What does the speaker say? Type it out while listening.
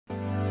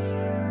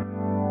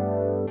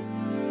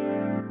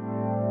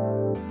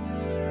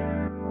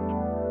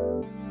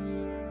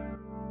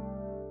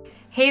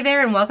Hey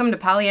there, and welcome to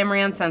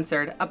Polyamory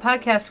Uncensored, a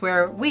podcast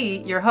where we,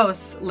 your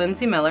hosts,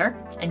 Lindsay Miller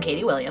and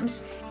Katie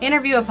Williams,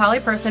 interview a poly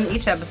person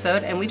each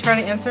episode, and we try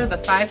to answer the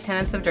 5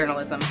 tenets of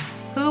journalism: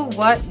 who,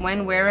 what,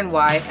 when, where, and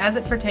why, as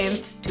it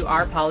pertains to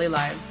our poly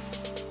lives.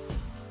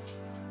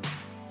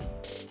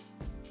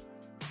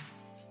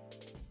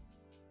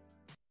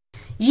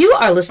 You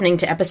are listening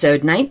to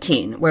episode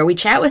 19, where we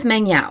chat with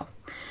Meng Yao.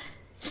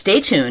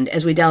 Stay tuned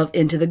as we delve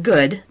into the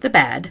good, the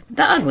bad,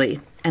 the ugly,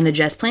 and the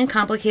just plain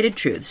complicated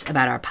truths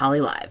about our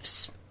poly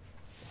lives.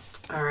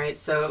 All right,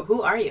 so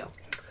who are you?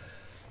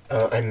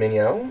 I'm Meng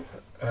Yao.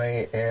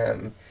 I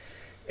am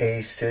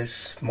a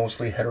cis,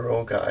 mostly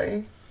hetero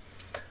guy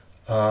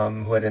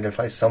who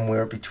identifies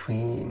somewhere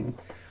between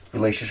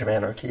relationship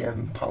anarchy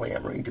and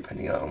polyamory,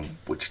 depending on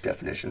which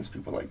definitions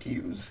people like to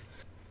use.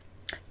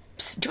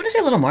 Do you want to say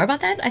a little more about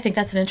that? I think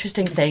that's an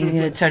interesting thing.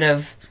 It's sort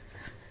of...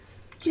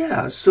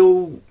 Yeah,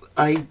 so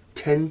I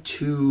tend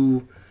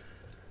to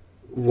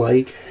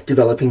like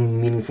developing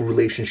meaningful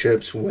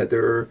relationships,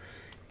 whether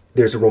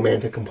there's a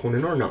romantic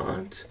component or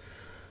not.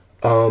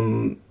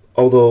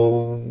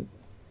 Although,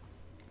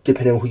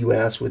 depending on who you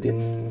ask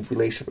within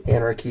relationship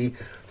anarchy,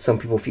 some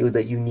people feel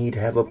that you need to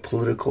have a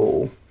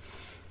political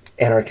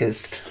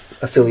anarchist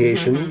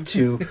affiliation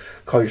to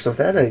call yourself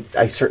that.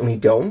 I certainly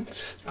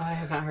don't. Oh, I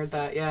have not heard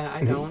that. Yeah,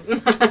 I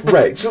don't.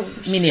 Right. So,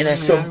 Me neither.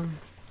 So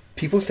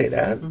people say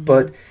that,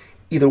 but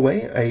either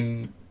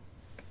way,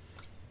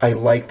 I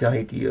like the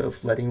idea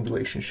of letting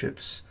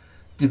relationships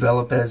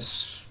develop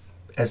as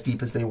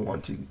deep as they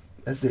want to,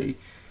 as they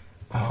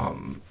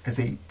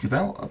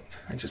develop,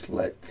 and just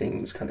let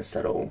things kind of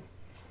settle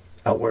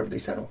out wherever they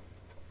settle.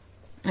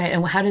 Right,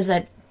 and how is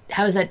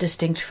that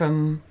distinct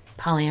from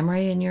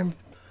polyamory in your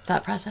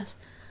thought process?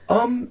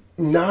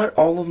 Not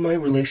all of my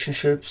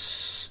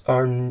relationships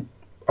are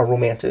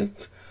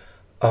romantic.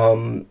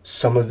 Some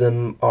of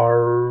them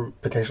are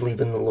potentially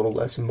even a little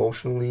less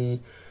emotionally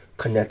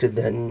connected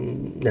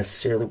than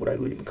necessarily what I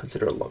would even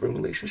consider a loving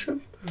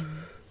relationship.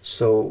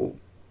 So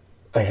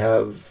I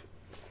have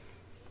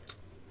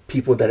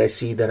people that I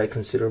see that I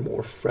consider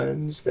more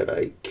friends that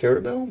I care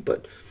about,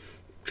 but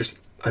just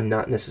I'm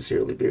not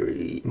necessarily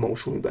very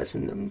emotionally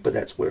invested in them, but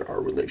that's where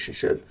our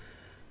relationship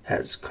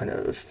has kind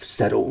of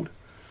settled.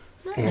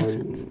 That makes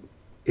sense. And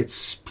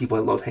it's people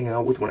I love hanging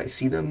out with when I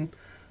see them.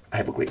 I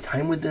have a great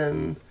time with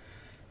them,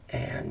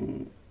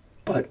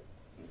 but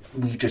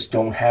we just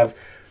don't have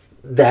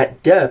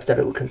that depth that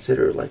I would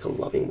consider like a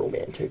loving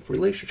romantic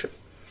relationship.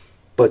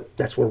 But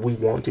that's where we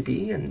want to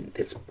be, and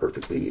it's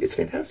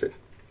fantastic.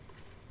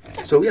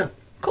 So yeah.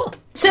 Cool.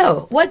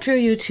 So, what drew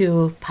you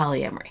to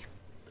polyamory?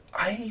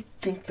 I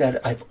think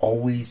that I've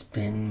always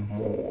been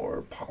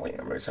more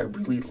polyamorous. I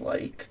really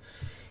like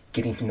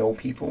getting to know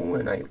people,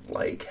 and I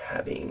like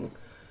having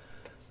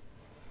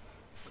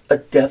a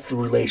depth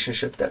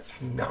relationship that's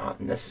not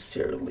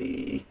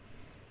necessarily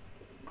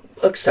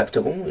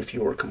acceptable if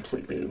you're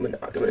completely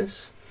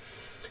monogamous.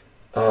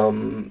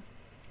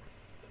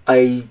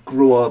 I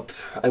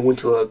went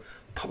to a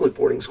public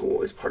boarding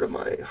school as part of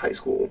my high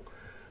school,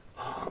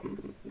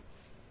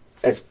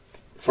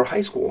 for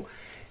high school,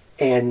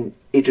 and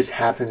it just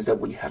happens that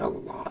we had a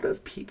lot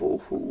of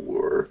people who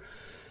were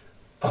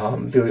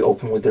very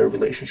open with their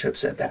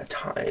relationships at that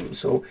time.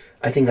 So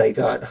I think I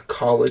got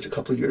college a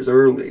couple of years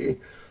early,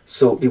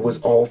 so it was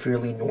all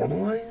fairly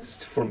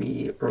normalized for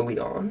me early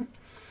on.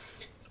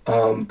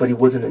 But it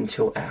wasn't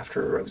until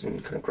after I was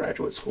in kind of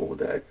graduate school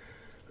that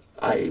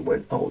I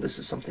went, oh, this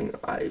is something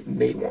I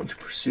may want to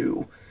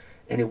pursue.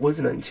 And it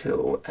wasn't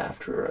until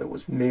after I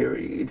was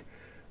married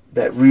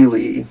that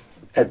really,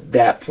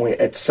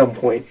 at some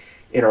point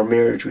in our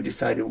marriage, we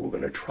decided we were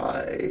going to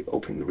try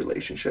opening the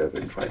relationship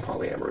and try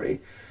polyamory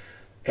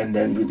and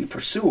then really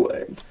pursue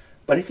it.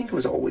 But I think it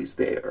was always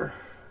there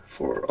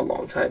for a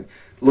long time.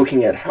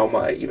 Looking at how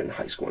my even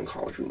high school and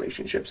college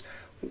relationships,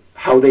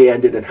 how they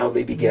ended and how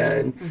they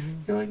began,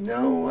 you're like,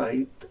 no,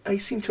 I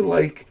seem to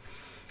like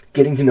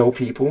getting to know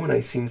people, and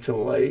I seem to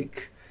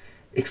like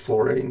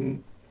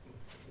exploring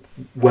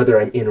whether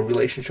I'm in a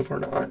relationship or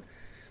not.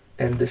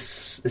 And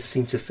this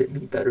seemed to fit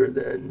me better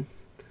than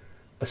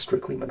a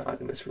strictly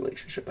monogamous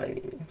relationship by any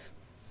means.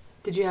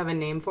 Did you have a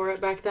name for it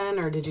back then,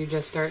 or did you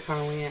just start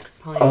calling it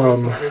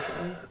polyamory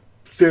recently?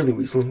 Fairly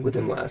recently,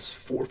 within the last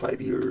 4 or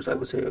 5 years, I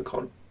would say I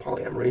called it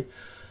polyamory.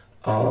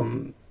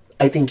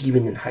 I think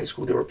even in high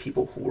school there were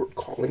people who were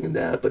calling it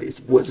that, but it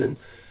wasn't,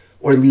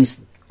 or at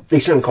least they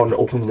certainly called it an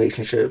open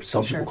relationship.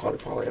 Some people called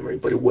it polyamory,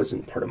 but it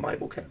wasn't part of my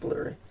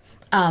vocabulary.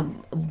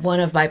 One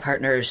of my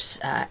partners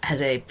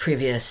has a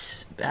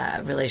previous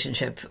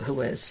relationship who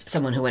was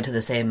someone who went to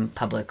the same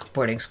public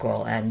boarding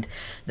school, and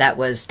that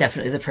was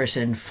definitely the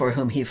person for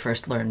whom he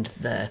first learned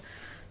the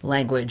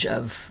language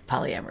of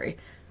polyamory.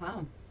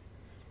 Wow.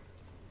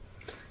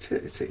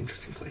 It's an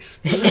interesting place.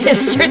 It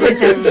certainly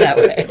sounds that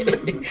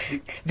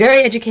way.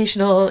 Very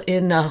educational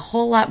in a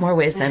whole lot more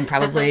ways than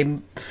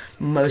probably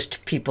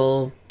most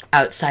people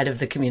outside of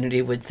the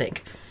community would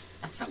think.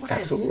 That's not what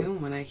I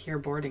assume when I hear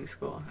boarding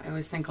school. I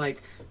always think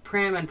like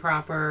prim and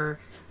proper,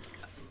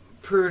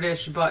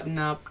 prudish, button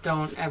up,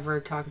 don't ever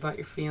talk about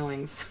your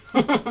feelings.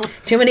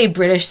 Too many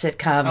British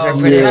sitcoms or Oh,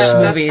 British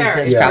yeah. movies. That's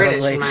That's fair. It's probably.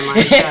 British in my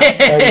mind.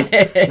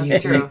 Yeah. And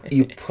That's true.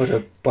 you put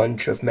a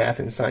bunch of math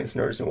and science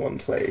nerds in one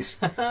place.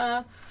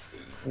 That's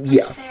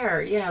Yeah.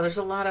 fair. Yeah, there's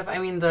a lot of. I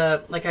mean, I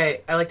like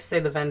to say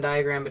the Venn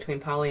diagram between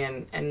poly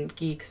and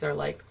geeks are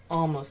like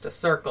almost a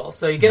circle.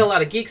 So you get a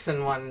lot of geeks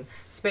in one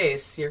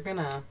space. You're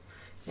gonna.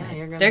 Yeah,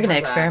 you're gonna. They're going to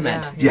have that,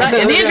 experiment. Yeah. In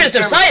the They're interest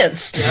gonna of experiment.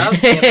 science.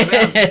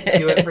 Yep.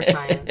 Do it for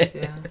science.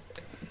 Yeah.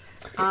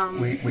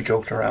 We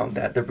joked around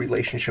that the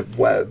relationship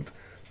web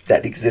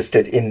that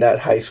existed in that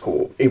high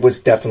school, it was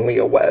definitely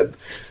a web.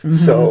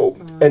 So,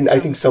 and I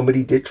think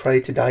somebody did try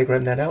to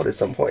diagram that out at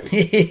some point.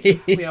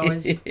 We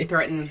always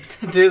threaten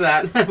to do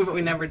that, but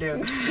we never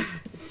do.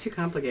 It's too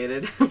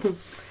complicated.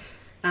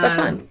 But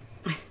fun.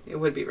 It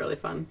would be really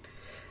fun.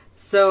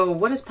 So,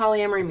 what does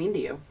polyamory mean to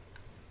you?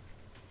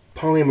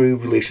 Polyamory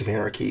relationship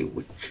hierarchy,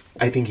 which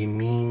I think it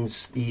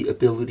means the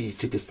ability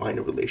to define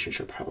a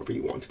relationship however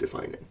you want to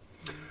define it,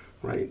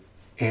 right?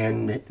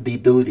 And the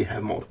ability to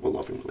have multiple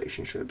loving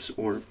relationships,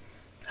 or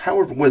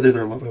however, whether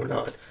they're loving or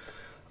not.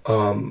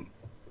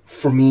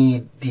 For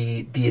me,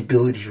 the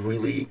ability to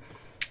really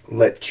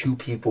let two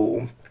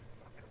people,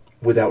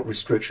 without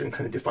restriction,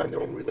 kind of define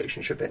their own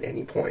relationship at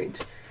any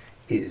point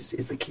is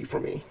the key for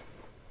me.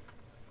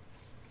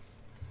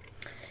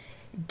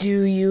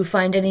 Do you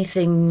find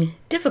anything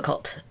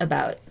difficult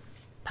about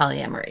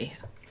polyamory?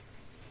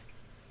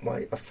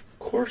 Why, of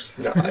course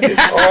not.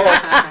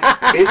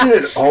 Isn't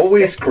it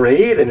always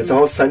great and it's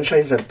all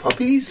sunshines and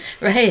puppies?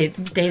 Right.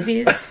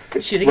 Daisies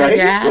shooting Right, out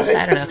your ass? right.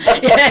 I don't know.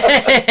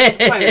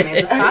 That's why we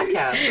made this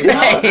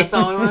podcast. That's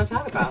all we want to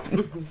talk about.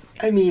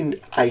 I mean,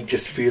 I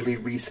just fairly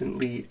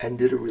recently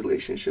ended a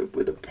relationship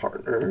with a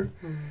partner,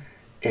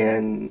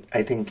 and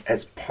I think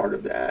as part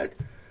of that,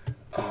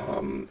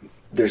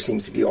 there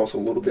seems to be also a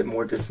little bit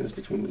more distance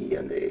between me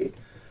and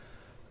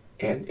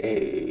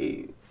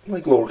a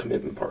like lower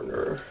commitment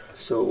partner.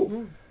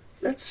 So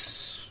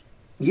that's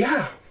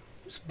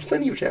there's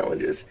plenty of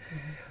challenges,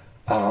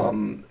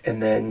 and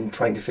then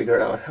trying to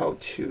figure out how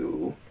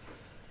to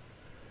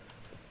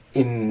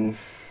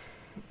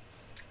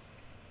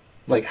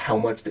like how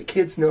much the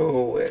kids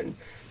know and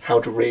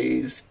how to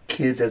raise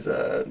kids as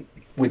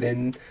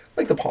within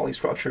like the poly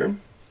structure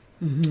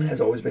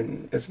has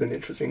been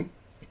interesting.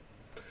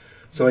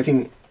 So I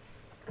think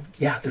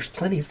there's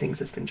plenty of things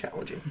that's been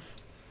challenging.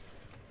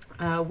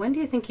 When do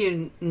you think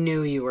you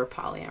knew you were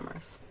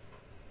polyamorous?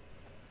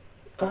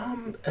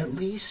 At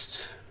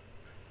least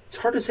it's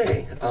hard to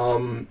say.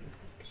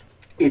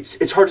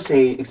 It's hard to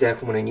say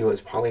exactly when I knew I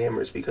was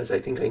polyamorous, because I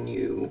think I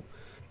knew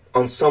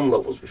on some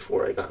levels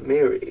before I got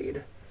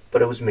married,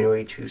 but I was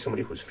married to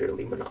somebody who was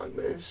fairly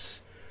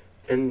monogamous,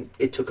 and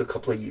it took a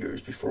couple of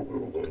years before we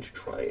were willing to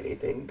try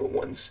anything. But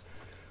once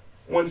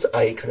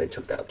I kind of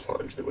took that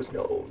plunge, there was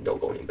no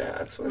going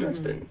back. So that's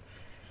been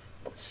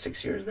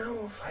 6 years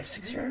now,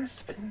 5-6 years.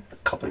 It's been a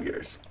couple of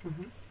years.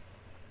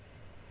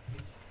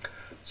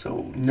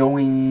 So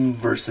knowing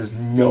versus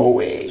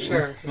knowing.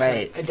 Sure.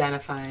 Right.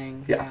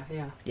 Identifying. Yeah.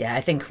 Yeah,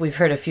 I think we've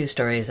heard a few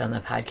stories on the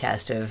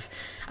podcast of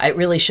it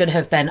really should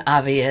have been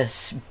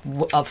obvious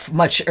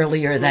much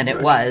earlier than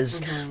it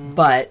was,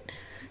 but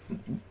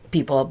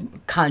people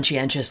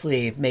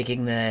conscientiously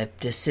making the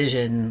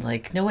decision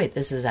like, no, wait,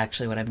 this is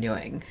actually what I'm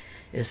doing,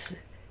 is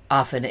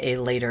often a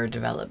later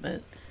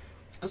development.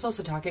 I was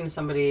also talking to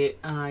somebody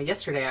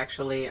yesterday,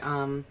 actually,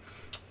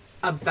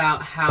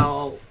 about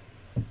how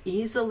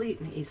easily,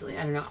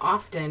 I don't know,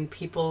 often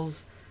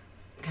people's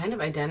kind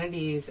of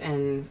identities,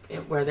 and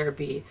whether it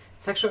be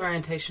sexual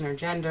orientation or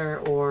gender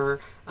or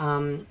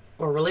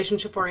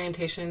relationship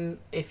orientation,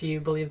 if you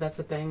believe that's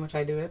a thing, which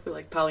I do, if we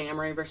like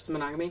polyamory versus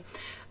monogamy,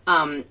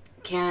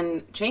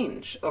 can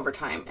change over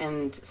time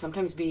and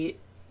sometimes be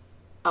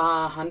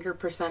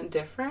 100%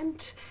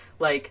 different.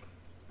 Like,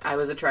 I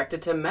was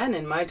attracted to men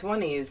in my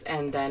 20s,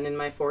 and then in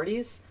my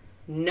 40s,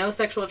 no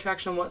sexual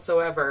attraction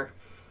whatsoever.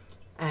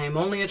 I'm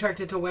only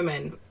attracted to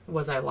women.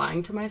 Was I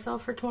lying to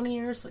myself for 20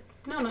 years? Like,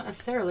 no, not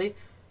necessarily.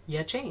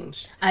 You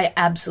changed. I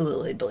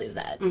absolutely believe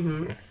that.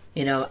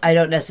 You know, I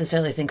don't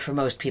necessarily think for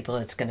most people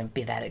it's going to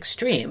be that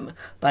extreme,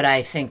 but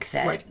I think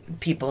that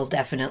people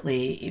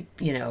definitely,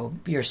 you know,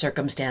 your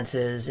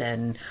circumstances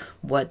and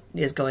what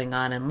is going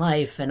on in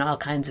life and all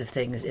kinds of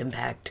things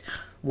impact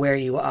where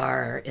you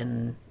are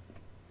in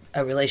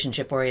a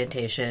relationship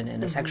orientation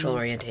and a sexual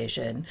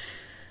orientation,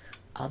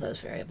 all those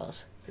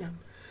variables. Yeah.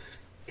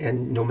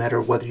 And no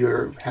matter whether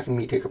you're having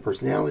me take a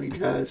personality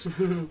test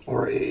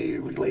or a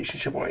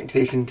relationship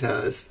orientation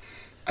test,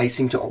 I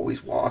seem to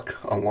always walk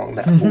along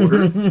that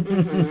border.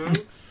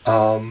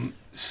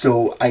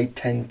 So I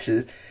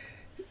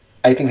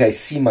think I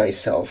see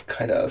myself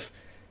kind of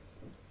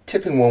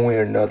tipping one way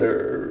or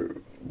another,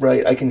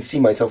 right? I can see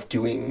myself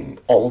doing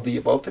all of the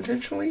above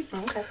potentially.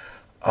 Okay.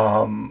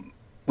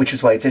 Which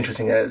is why it's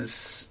interesting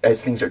as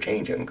things are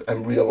changing.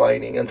 I'm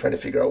realigning. I'm trying to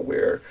figure out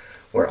where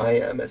I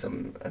am as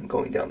I'm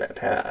going down that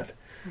path,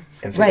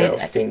 and figure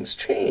out if things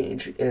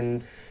change.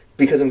 And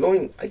because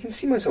I can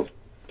see myself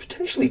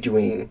potentially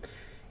doing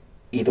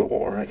either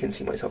or. I can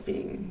see myself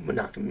being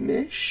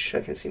monogamish.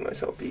 I can see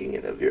myself being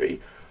in a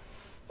very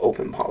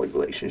open poly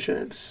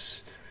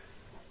relationships.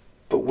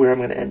 But where I'm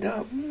going to end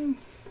up, who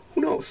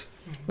knows?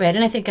 Right,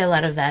 and I think a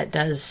lot of that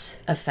does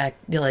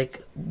affect,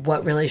 like,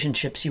 what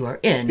relationships you are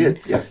in.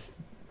 Yeah.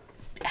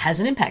 Has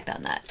an impact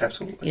on that.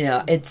 Absolutely. You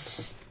know,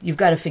 you've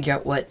got to figure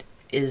out what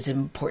is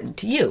important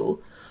to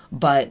you,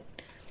 but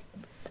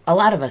a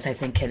lot of us, I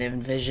think, can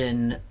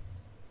envision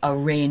a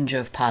range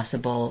of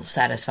possible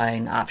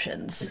satisfying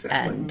options.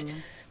 Exactly.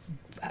 And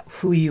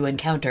who you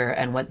encounter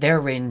and what their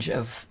range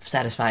of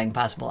satisfying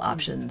possible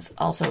options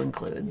also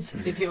includes.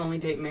 If you only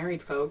date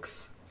married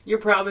folks, you're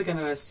probably going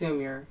to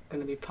assume you're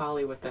going to be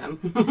poly with them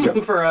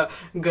for a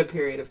good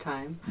period of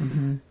time.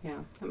 Mm-hmm. Yeah,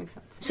 that makes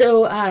sense.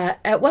 So,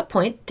 at what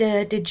point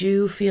did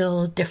you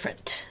feel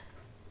different?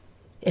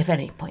 If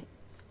any point.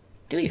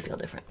 Do you feel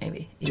different,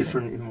 maybe? Even?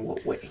 Different in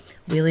what way?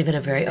 We leave it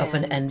a very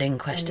open-ending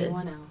question.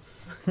 Anyone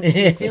else.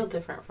 You feel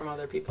different from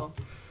other people.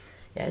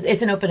 Yeah,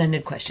 it's an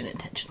open-ended question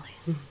intentionally.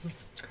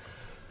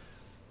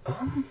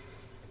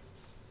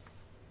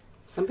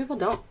 Some people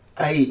don't.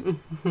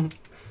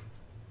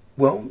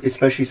 Well,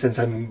 especially since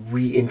I'm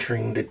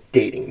re-entering the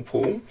dating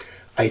pool,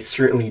 I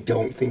certainly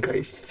don't think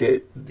I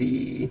fit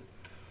the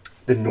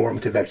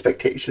normative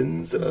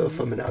expectations of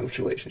a monogamous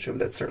relationship.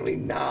 That's certainly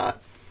not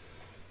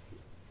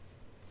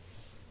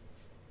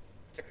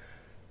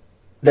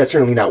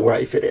where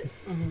I fit in.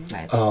 Mm-hmm.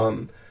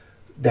 Right.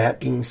 That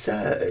being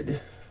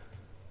said,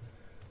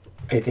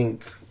 I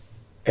think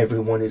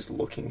everyone is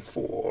looking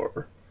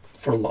for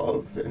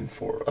love and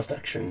for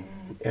affection,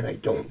 and I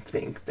don't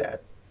think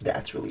that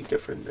that's really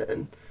different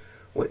than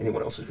what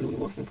anyone else is really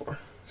looking for.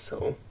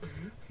 So,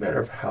 matter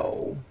of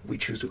how we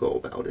choose to go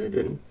about it,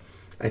 and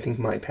I think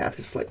my path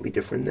is slightly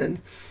different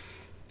than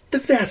the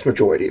vast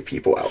majority of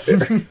people out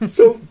there.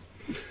 So,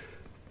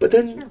 but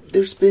then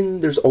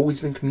there's always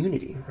been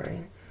community,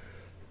 right?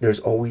 There's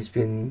always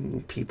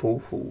been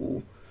people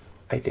who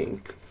I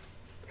think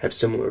have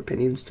similar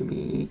opinions to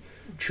me,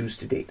 choose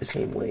to date the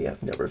same way.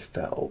 I've never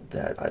felt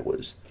that I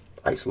was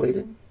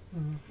isolated.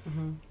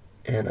 Mm-hmm.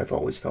 And I've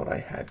always felt I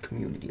had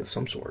community of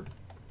some sort.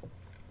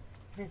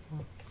 Very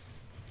cool.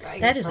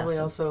 That is probably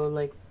awesome. also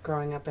like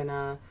growing up in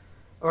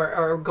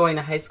or going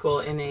to high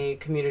school in a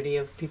community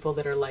of people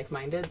that are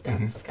like-minded.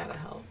 That's gotta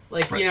help.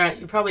 Like, Right. you know,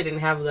 you probably didn't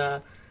have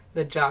the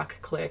jock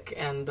clique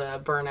and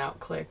the burnout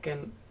clique,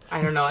 and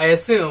I don't know. I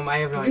assume, I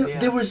have no idea.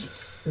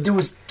 There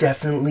was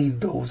definitely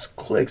those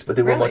cliques, but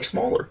they were Really? much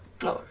smaller.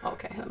 Oh,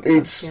 okay. That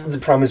makes sense, The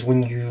problem is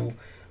when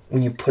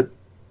you put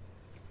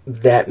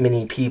that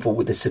many people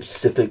with a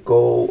specific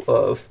goal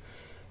of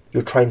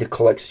you're trying to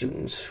collect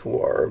students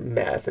who are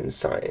math and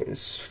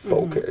science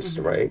focused,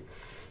 right?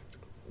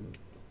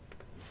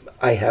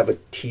 I have a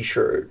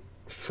T-shirt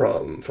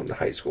from the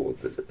high school,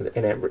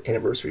 an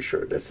anniversary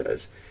shirt that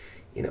says,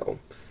 you know,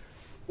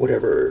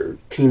 whatever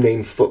team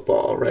name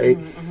football, right?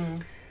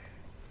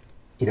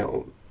 You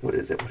know, what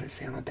is it? What does it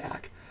say on the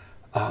back?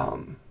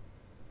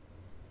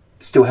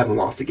 Still haven't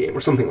lost a game or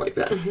something like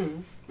that.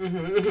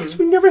 Because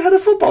we never had a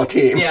football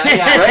team. Yeah,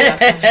 right?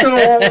 yeah. So,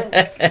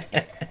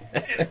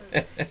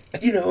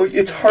 you know,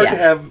 it's hard to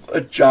have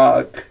a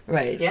jock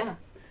Right. Yeah.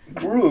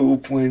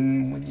 group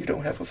when you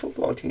don't have a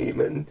football team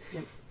and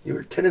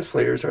your tennis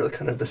players are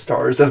kind of the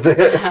stars of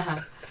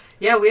the...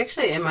 Yeah, we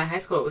actually, in my high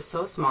school, it was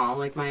so small.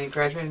 Like, my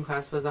graduating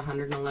class was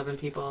 111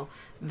 people,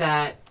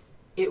 that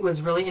it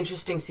was really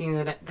interesting seeing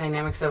the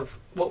dynamics of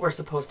what were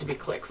supposed to be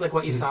cliques, like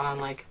what you saw in,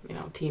 like, you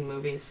know, teen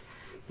movies.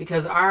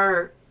 Because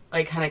our,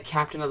 like, kind of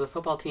captain of the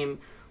football team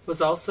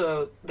was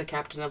also the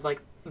captain of,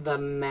 like, the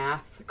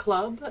math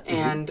club,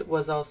 and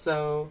was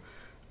also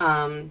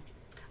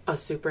a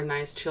super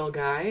nice, chill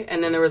guy.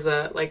 And then there was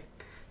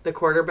the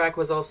quarterback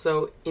was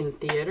also in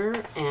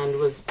theater and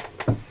was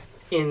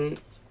in...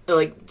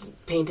 like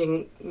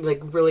painting like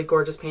really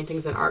gorgeous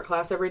paintings in art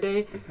class every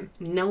day.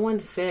 No one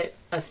fit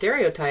a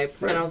stereotype,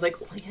 and I was like,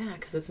 well, yeah,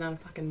 because it's not a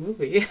fucking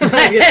movie.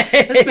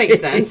 This makes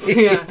sense.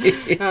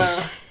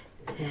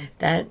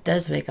 That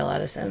does make a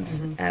lot of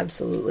sense.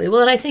 Absolutely.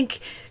 Well, and I think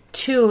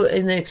too,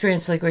 in the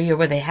experience like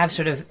where they have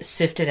sort of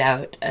sifted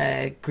out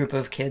a group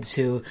of kids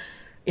who,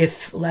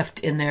 if left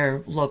in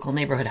their local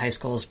neighborhood high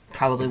schools,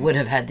 probably would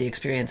have had the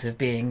experience of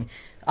being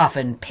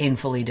often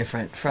painfully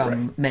different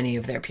from many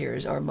of their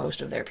peers or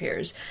most of their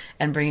peers,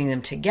 and bringing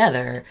them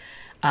together,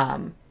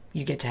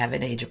 you get to have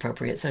an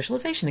age-appropriate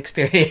socialization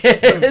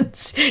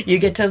experience. You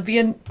get to be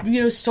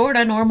a sort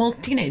of normal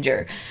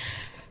teenager,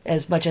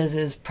 as much as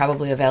is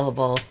probably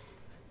available,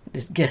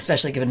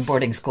 especially given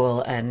boarding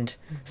school and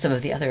some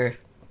of the other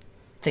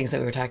things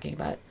that we were talking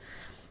about.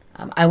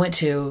 I went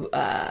to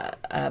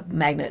a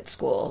magnet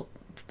school.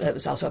 It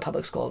was also a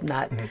public school,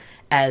 not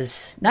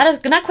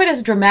quite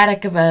as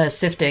dramatic of a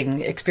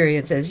sifting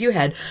experience as you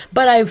had,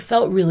 but I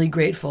felt really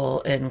grateful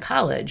in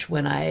college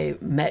when I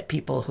met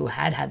people who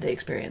had the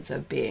experience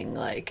of being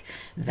like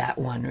that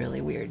one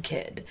really weird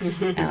kid.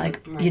 And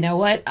like, you know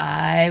what?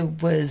 I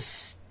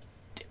was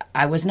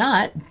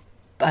not,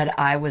 but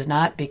I was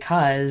not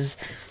because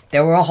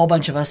there were a whole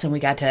bunch of us and we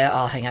got to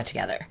all hang out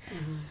together.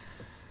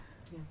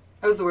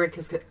 I was the weird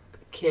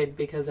kid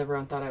because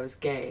everyone thought I was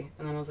gay.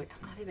 And then I was like,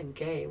 I'm not even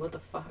gay. What the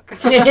fuck?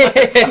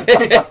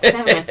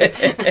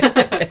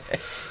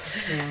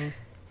 Yeah.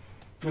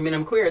 I mean,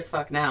 I'm queer as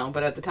fuck now,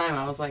 but at the time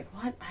I was like,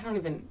 what? I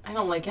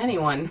don't like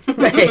anyone.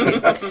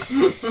 Right.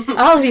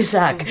 All of you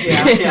suck.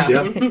 Yeah.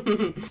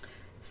 Yeah.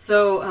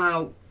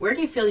 So, where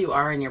do you feel you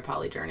are in your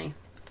poly journey?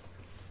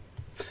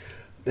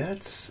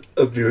 That's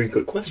a very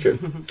good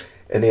question.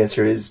 And the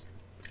answer is,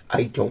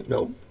 I don't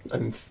know.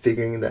 I'm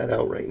figuring that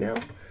out right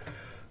now.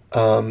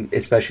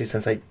 Especially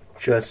since I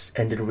just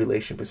ended a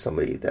relationship with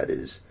somebody that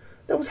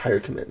was higher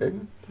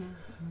commitment.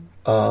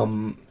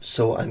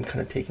 So I'm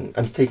kind of taking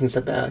a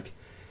step back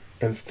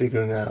and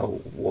figuring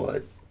out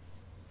what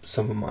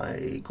some of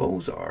my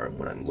goals are,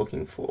 what I'm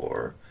looking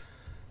for,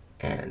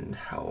 and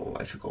how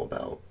I should go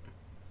about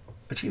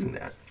achieving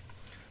that.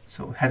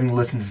 So having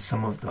listened to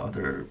some of the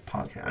other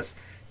podcasts,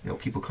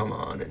 people come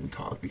on and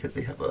talk because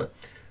they have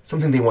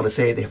something they want to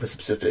say. They have a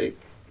specific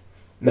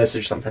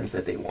message sometimes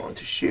that they want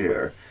to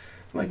share.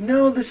 I'm like,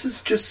 no, this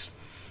is just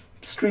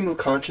stream of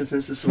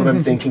consciousness. This is what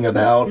I'm thinking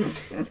about.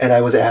 And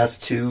I was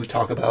asked to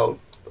talk about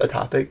a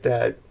topic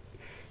that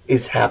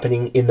is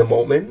happening in the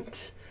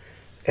moment.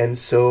 And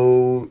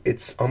so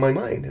it's on my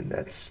mind. And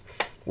that's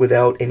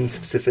without any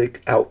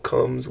specific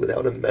outcomes,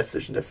 without a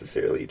message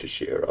necessarily to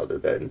share other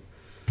than,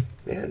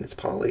 man, it's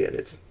poly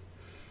and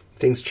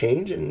things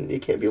change and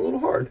it can be a little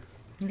hard.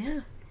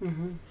 Yeah.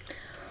 Mm-hmm.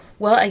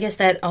 Well, I guess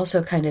that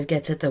also kind of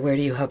gets at the where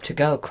do you hope to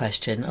go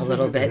question a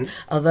little bit.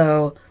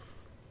 Although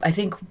I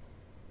think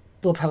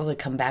we'll probably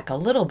come back a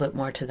little bit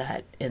more to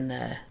that in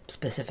the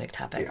specific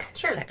topic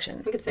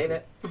section. We could save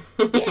it.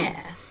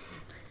 Yeah.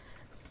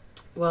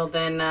 Well,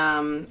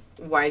 then,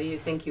 why do you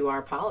think you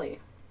are poly?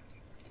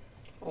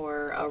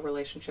 Or a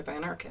relationship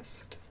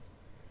anarchist?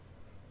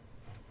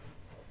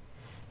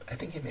 I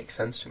think it makes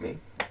sense to me.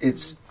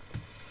 It's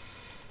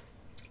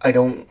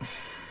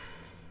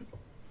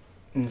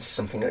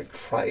something I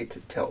try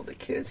to tell the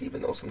kids,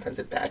 even though sometimes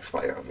it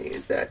backfires on me,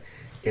 is that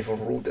if a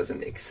rule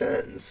doesn't make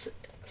sense,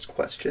 ask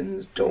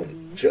questions.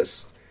 Don't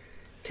just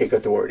take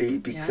authority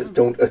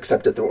don't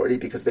accept authority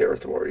because they're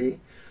authority.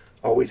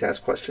 Always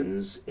ask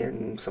questions,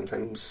 and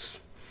sometimes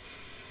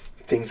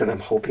things that I'm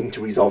hoping to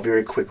resolve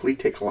very quickly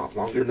take a lot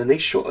longer than they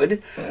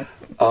should.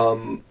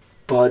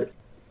 But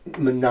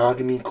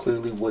monogamy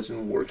clearly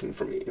wasn't working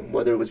for me, and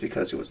whether it was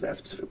because it was that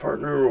specific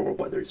partner or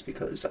whether it's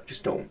because I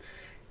just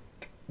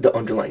the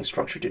underlying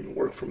structure didn't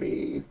work for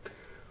me,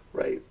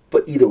 right?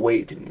 But either way,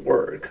 it didn't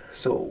work.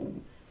 So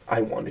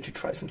I wanted to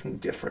try something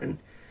different,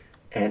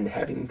 and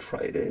having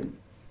tried it,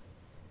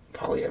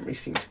 polyamory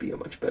seemed to be a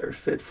much better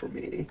fit for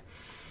me.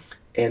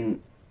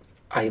 And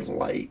I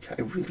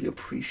really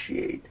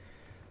appreciate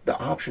the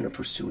option of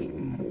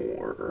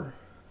pursuing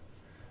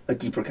a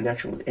deeper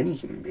connection with any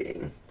human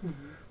being,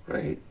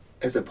 right?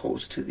 As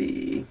opposed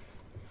to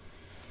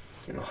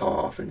how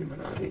often in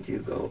monogamy do you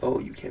go, oh,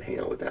 you can't hang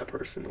out with that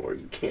person, or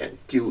you can't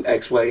do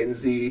X, Y, and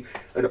Z,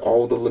 and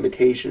all the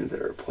limitations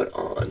that are put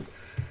on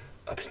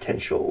a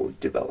potential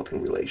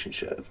developing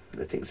relationship,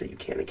 the things that you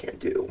can and can't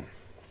do.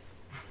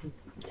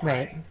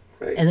 Right.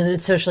 Right. And then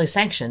it's socially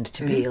sanctioned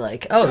to be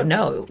like, oh,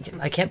 no,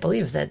 I can't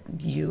believe that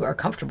you are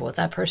comfortable with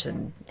that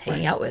person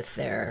hanging out with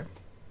their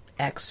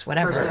ex,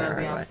 whatever. Person of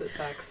the opposite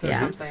sex or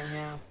something,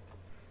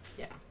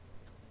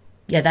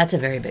 Yeah, that's a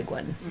very big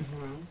one.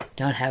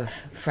 Don't have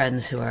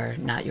friends who are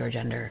not your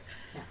gender.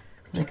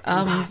 Yeah. Like,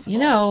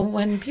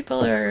 when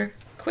people are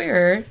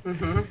queer,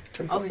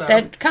 also,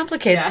 that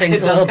complicates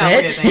things a little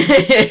bit.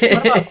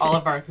 What about all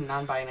of our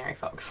non-binary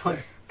folks? Like,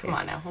 come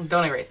on now,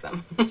 don't erase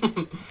them.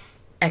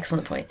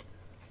 Excellent point.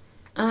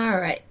 All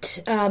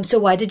right. So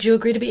why did you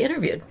agree to be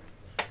interviewed?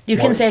 You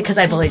can say because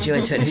I bullied you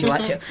into it if you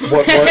want to.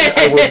 One,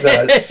 I was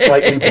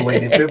slightly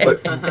bullied into it,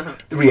 but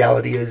the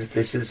reality is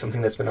this is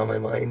something that's been on my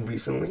mind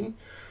recently.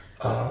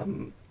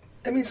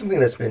 Something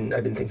that's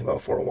I've been thinking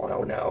about for a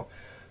while now.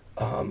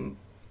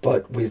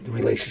 But with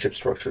relationship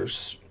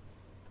structures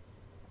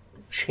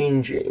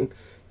changing,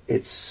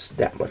 it's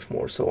that much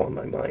more so on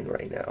my mind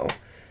right now,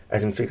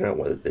 as I'm figuring out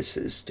whether this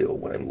is still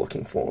what I'm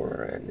looking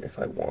for and if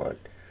I want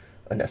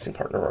a nesting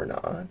partner or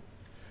not.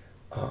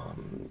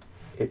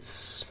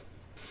 It's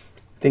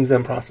things that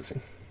I'm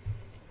processing.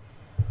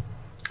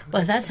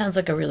 Well, that sounds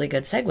like a really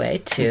good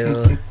segue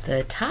to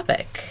the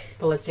topic.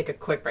 But let's take a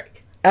quick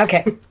break.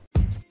 Okay.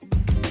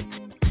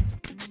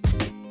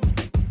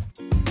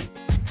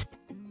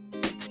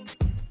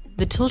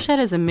 The Toolshed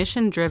is a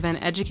mission-driven,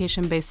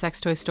 education-based sex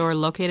toy store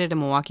located in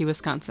Milwaukee,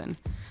 Wisconsin.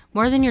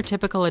 More than your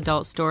typical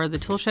adult store, the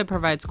Toolshed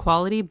provides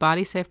quality,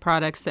 body-safe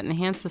products that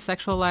enhance the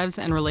sexual lives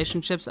and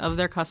relationships of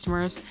their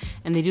customers,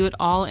 and they do it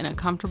all in a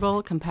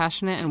comfortable,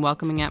 compassionate, and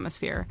welcoming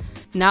atmosphere.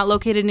 Not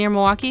located near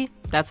Milwaukee?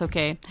 That's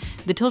okay.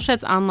 The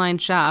Toolshed's online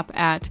shop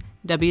at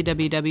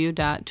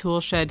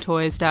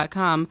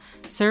www.toolshedtoys.com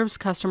serves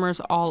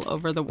customers all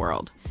over the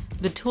world.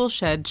 The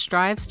Toolshed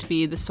strives to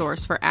be the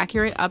source for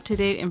accurate,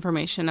 up-to-date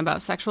information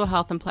about sexual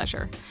health and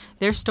pleasure.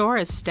 Their store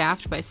is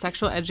staffed by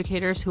sexual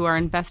educators who are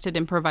invested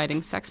in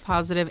providing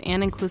sex-positive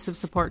and inclusive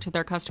support to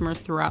their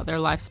customers throughout their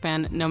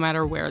lifespan, no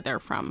matter where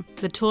they're from.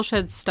 The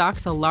Toolshed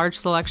stocks a large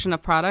selection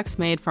of products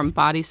made from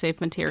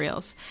body-safe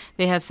materials.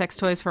 They have sex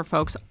toys for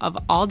folks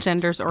of all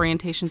genders,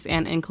 orientations,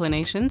 and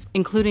inclinations,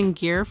 including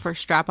gear for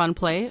strap-on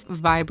play,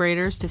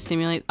 vibrators to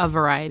stimulate a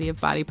variety of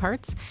body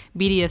parts,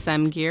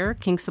 BDSM gear,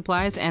 kink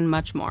supplies, and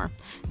much more.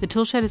 The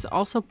Toolshed is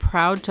also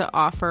proud to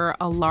offer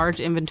a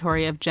large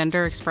inventory of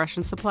gender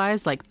expression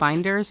supplies like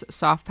binders,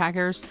 soft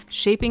packers,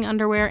 shaping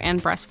underwear,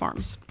 and breast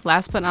forms.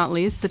 Last but not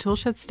least, the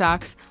Toolshed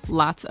stocks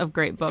lots of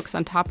great books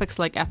on topics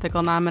like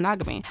ethical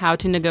non-monogamy, how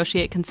to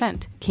negotiate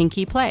consent,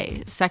 kinky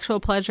play, sexual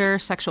pleasure,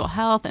 sexual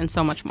health, and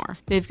so much more.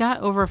 They've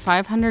got over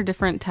 500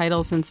 different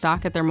titles in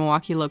stock at their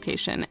Milwaukee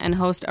location and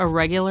host a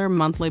regular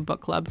monthly book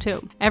club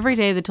too. Every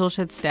day, the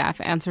Toolshed staff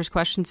answers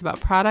questions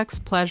about products,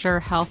 pleasure,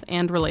 health,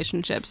 and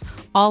relationships,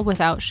 all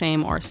without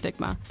shame or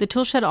stigma. The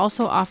Toolshed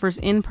also offers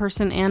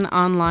in-person and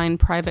online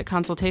private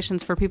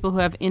consultations for people who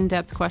have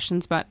in-depth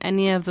questions about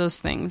any of those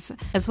things,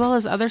 as well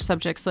as other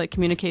subjects like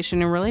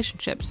communication and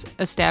relationships,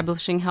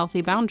 establishing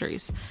healthy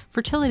boundaries,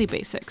 fertility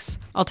basics,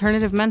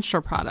 alternative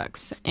menstrual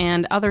products,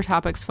 and other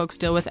topics folks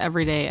deal with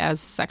every day as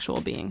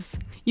sexual beings.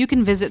 You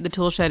can visit the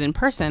Toolshed in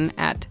person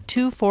at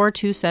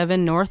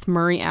 2427 North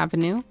Murray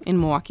Avenue in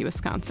Milwaukee,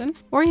 Wisconsin,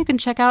 or you can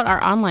check out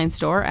our online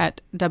store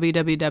at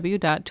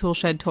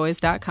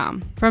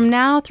www.toolshedtoys.com. From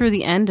now through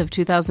the end of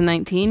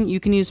 2019, you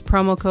can use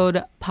promo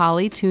code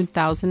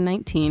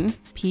POLY2019,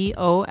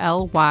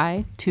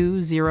 POLY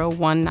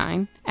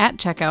 2019, at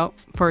checkout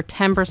for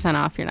 10%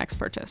 off your next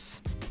purchase.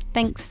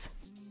 Thanks.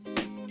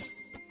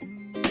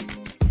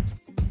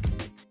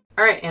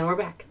 All right, and we're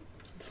back.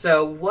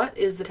 So what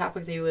is the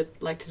topic that you would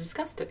like to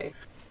discuss today?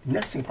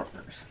 Nesting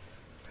partners.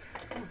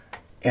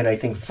 And I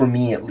think for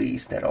me at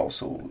least, that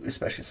also,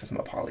 especially since I'm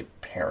a poly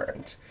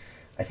parent,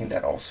 I think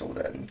that also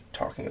then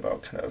talking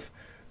about kind of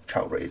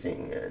child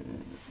raising,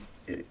 and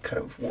it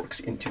kind of works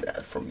into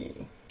that for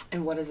me.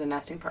 And what is a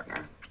nesting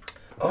partner?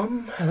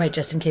 Oh, right,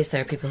 just in case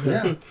there are people who...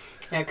 Yeah.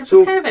 Yeah, because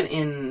it's kind of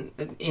an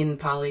in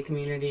poly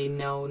community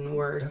known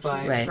word,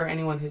 Absolutely. but Right. for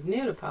anyone who's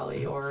new to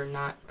poly or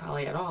not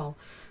poly at all,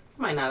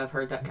 might not have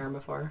heard that term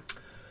before.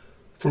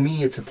 For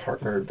me, it's a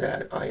partner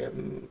that I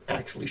am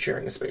actively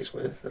sharing a space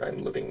with, that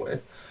I'm living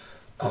with.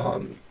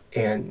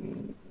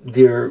 And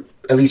there,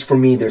 at least for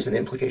me, there's an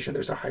implication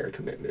there's a higher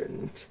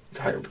commitment. It's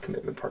a higher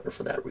commitment partner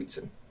for that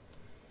reason.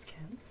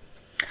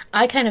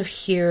 I kind of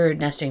hear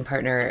nesting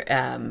partner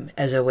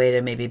as a way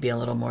to maybe be a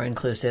little more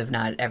inclusive.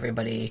 Not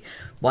everybody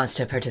wants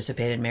to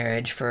participate in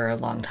marriage for a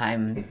long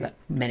time.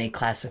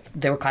 Mm-hmm.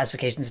 There were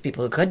classifications of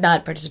people who could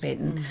not participate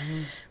in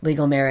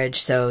legal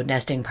marriage. So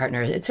nesting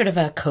partner, it's sort of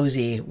a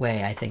cozy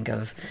way, I think,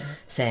 of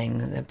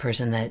saying the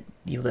person that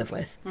you live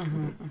with.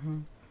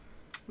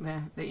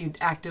 Yeah, that you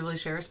actively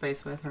share a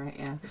space with, right?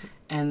 Yeah.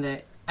 And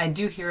that I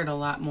do hear it a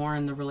lot more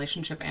in the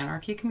relationship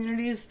anarchy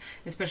communities,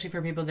 especially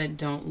for people that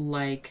don't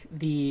like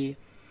the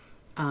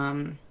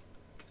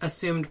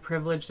assumed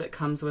privilege that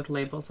comes with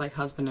labels like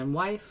husband and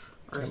wife,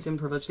 or assumed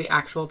privilege, the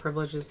actual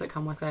privileges that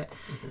come with it.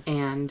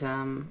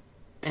 And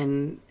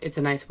it's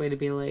a nice way to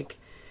be like,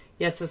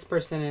 yes, this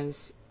person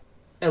is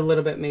a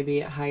little bit maybe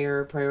a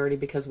higher priority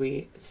because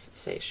we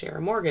say share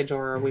a mortgage,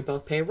 or we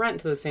both pay rent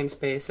to the same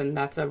space, and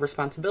that's a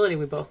responsibility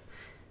we both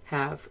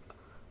have,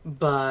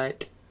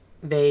 but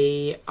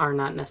they are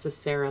not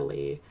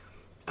necessarily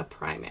a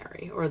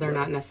primary, or they're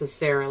not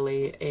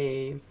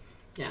necessarily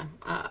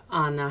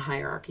on a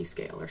hierarchy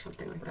scale or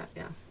something like that.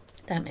 Yeah,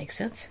 That makes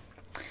sense.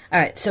 All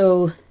right,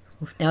 so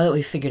now that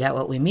we've figured out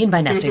what we mean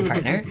by nesting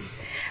partner,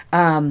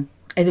 I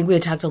think we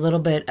had talked a little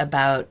bit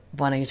about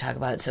wanting to talk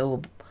about,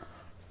 so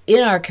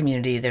in our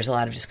community, there's a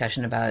lot of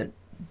discussion about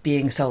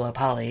being solo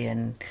poly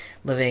and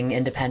living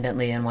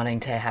independently and wanting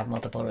to have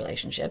multiple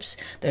relationships.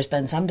 There's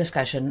been some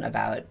discussion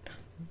about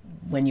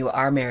when you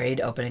are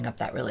married, opening up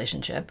that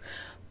relationship,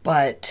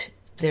 but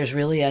there's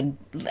really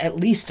at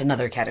least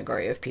another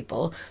category of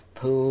people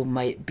who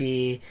might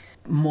be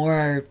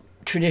more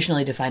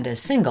traditionally defined as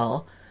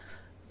single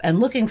and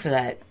looking for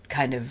that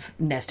kind of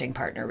nesting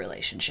partner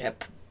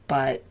relationship,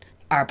 but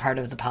are part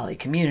of the poly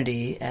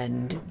community,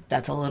 and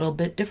that's a little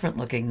bit different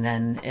looking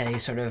than a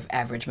sort of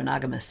average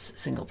monogamous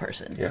single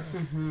person. Yeah.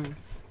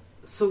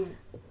 So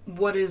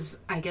what is,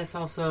 I guess,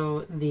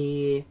 also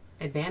the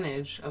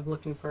advantage of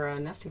looking for a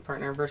nesting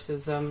partner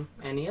versus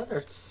any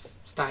other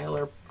style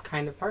or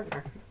kind of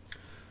partner?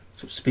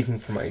 So speaking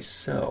for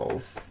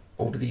myself,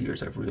 over the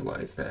years I've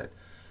realized that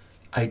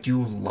I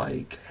do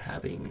like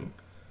having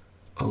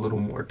a little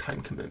more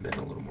time commitment,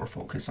 a little more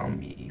focus on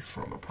me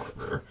from a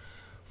partner.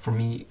 For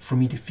me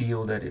to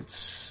feel that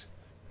it's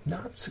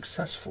not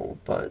successful,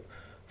 but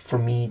for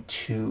me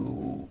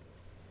to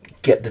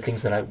get the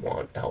things that I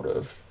want out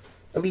of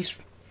at least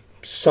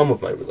some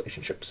of my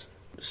relationships.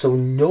 So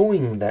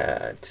knowing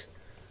that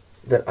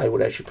I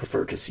would actually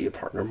prefer to see a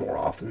partner more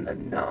often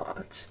than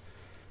not,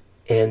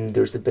 and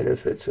there's the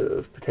benefits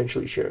of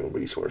potentially sharing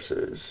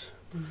resources,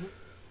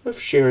 of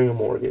sharing a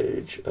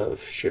mortgage,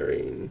 of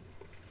sharing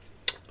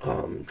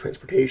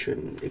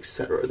transportation,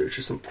 etc. There's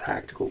just some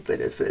practical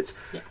benefits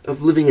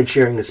of living and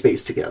sharing the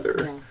space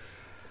together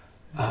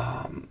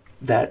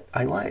that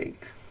I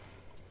like.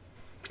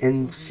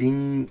 And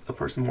seeing a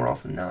person more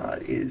often than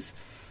not is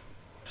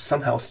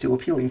somehow still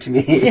appealing to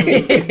me.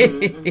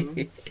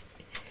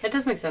 It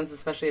does make sense,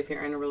 especially if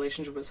you're in a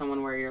relationship with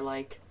someone where you're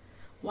like,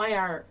 why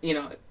are,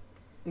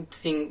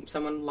 seeing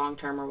someone long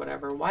term or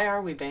whatever, why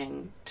are we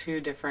paying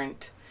two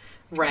different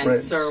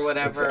rents or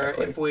whatever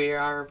if we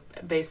are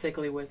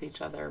basically with each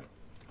other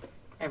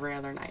every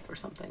other night or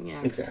something?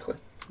 Yeah. Exactly.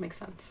 Makes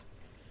sense.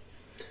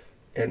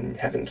 And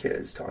having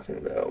kids, talking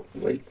about,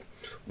 like,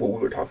 what we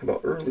were talking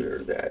about earlier,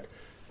 that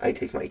I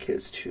take my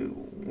kids to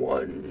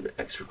one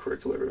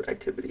extracurricular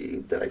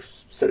activity that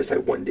I've set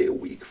aside one day a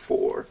week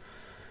for.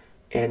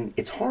 And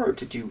it's hard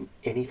to do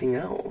anything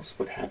else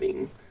but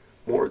having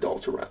more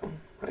adults around,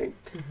 right?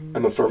 Mm-hmm.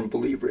 I'm a firm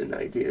believer in the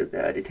idea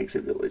that it takes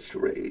a village to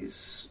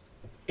raise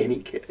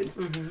any kid.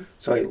 Mm-hmm.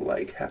 So I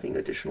like having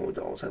additional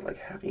adults. I like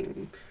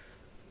having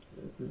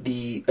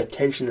the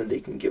attention that they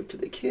can give to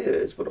the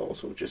kids, but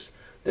also just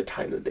the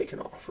time that they can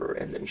offer,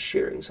 and then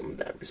sharing some of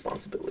that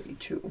responsibility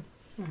too.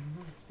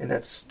 Mm-hmm. And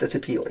that's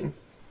appealing.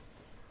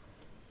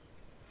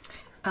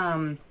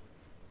 I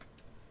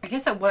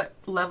guess at what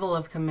level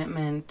of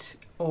commitment,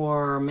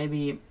 or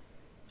maybe,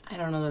 I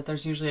don't know that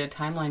there's usually a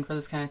timeline for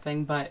this kind of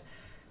thing, but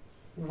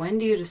when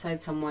do you decide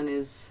someone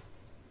is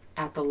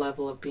at the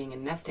level of being a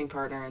nesting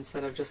partner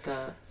instead of just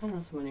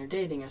someone you're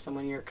dating or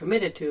someone you're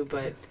committed to,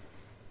 but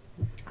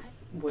I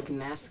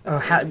wouldn't ask. Or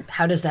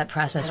how does that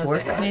process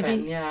work,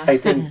 maybe? Yeah. I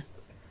think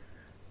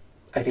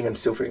I'm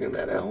still figuring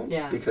that out.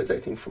 Yeah. Because I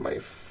think for my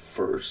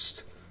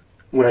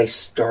when I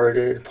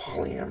started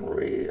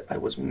polyamory, I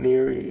was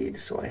married,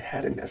 so I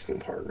had a nesting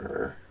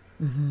partner.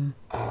 Mm-hmm.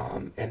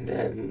 And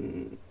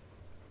then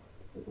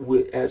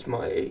as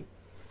my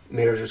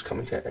marriage was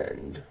coming to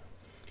end,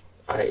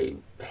 I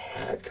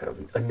had kind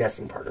of a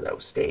nesting partner that I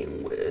was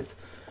staying with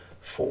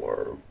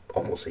for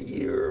almost a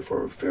year,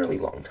 for a fairly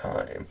long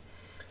time.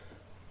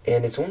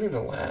 And it's only in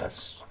the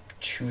last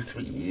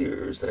 2-3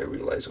 years that I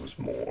realized it was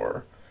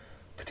more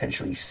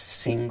potentially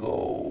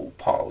single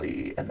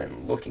poly and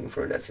then looking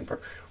for a nesting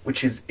partner,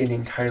 which is an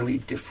entirely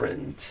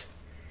different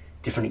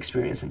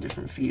experience and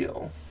different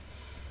feel.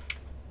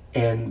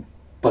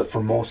 But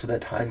for most of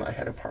that time, I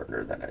had a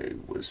partner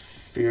that was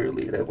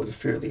a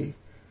fairly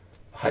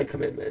high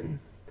commitment,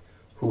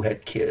 who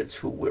had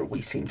kids, where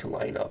we seemed to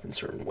line up in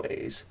certain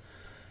ways.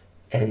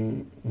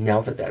 And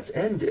now that that's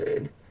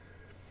ended,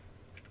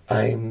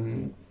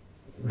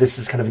 this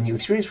is kind of a new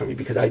experience for me,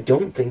 because I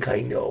don't think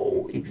I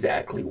know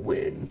exactly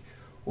when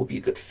will be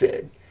a good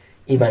fit.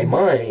 In my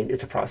mind,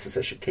 it's a process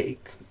that should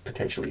take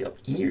potentially up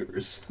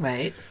years.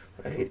 Right.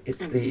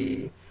 It's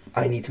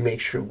I need to make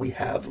sure we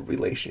have a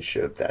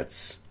relationship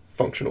that's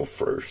functional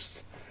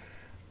first,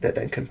 that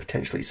then can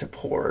potentially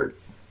support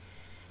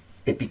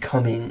it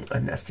becoming a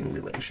nesting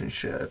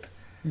relationship,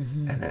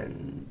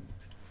 and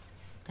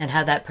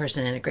how that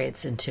person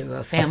integrates into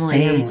a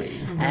family.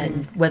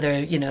 And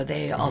whether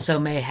they also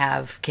may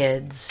have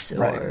kids,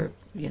 or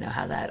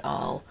how that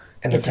all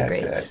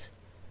integrates.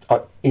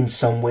 In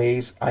some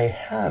ways, I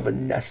have a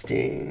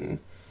nesting,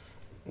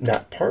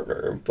 not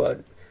partner,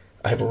 but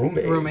I have a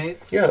roommate.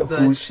 Roommates? Yeah.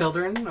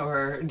 Children?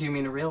 Or do you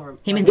mean a real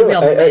roommate? He means a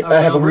real roommate. I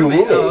have a real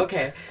roommate. Oh,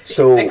 okay.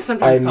 So I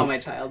sometimes call my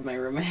child my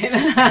roommate.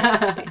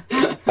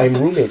 I'm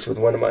roommates with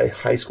one of my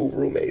high school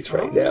roommates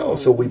right now.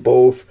 So we're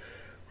both,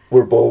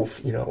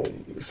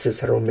 cis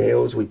hetero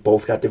males. We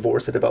both got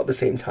divorced at about the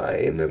same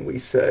time, and we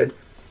said,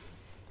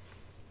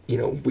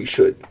 we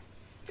should.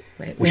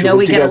 Right. We know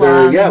we get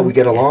along. Yeah, we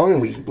get along,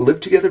 and we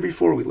lived together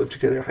before. We lived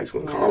together in high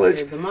school and college.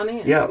 Save the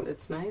money.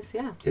 It's nice.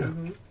 Yeah. Yeah.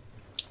 Mm-hmm.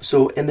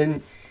 So, and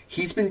then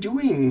he's been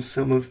doing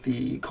some of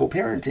the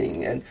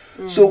co-parenting, and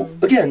so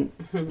again,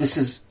 this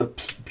is a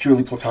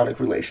purely platonic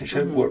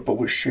relationship, but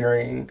we're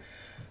sharing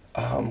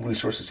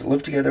resources to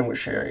live together, and we're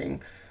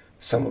sharing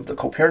some of the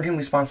co-parenting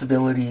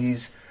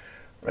responsibilities,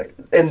 right?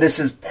 And this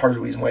is part of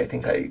the reason why I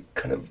think I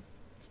kind of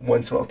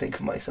once in a while think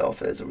of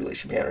myself as a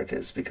relationship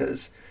anarchist,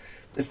 because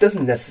this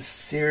doesn't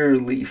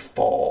necessarily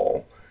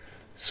fall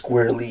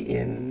squarely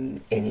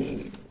in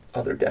any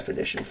other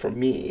definition for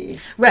me.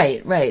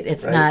 Right.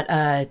 It's not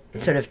a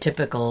sort of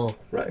typical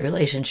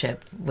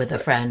relationship with a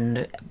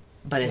friend,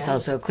 but it's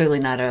also clearly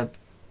not a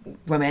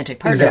romantic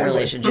partner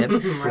relationship.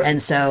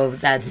 And so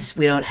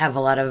we don't have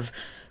a lot of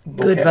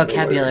good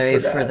vocabulary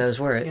for those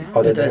words,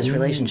 for those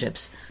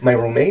relationships. My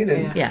roommate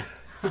and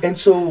and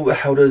so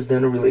how does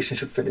then a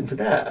relationship fit into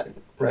that,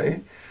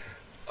 right?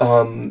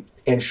 And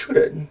should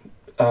it?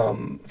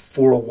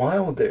 For a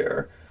while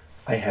there,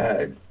 I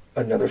had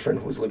another friend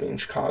who was living in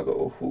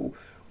Chicago who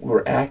we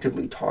were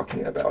actively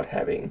talking about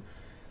having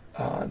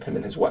him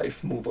and his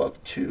wife move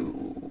up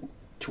to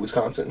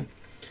Wisconsin.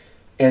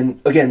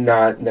 And again,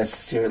 not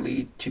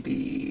necessarily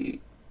to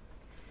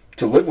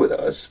live with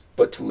us,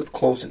 but to live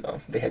close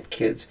enough. They had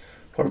kids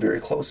who are very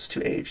close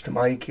to age to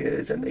my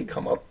kids, and they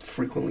come up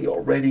frequently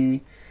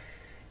already.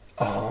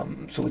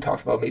 So we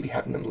talked about maybe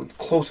having them live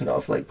close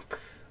enough, like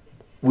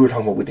we were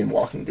talking about within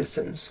walking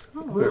distance,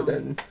 where wow.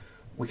 then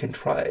we can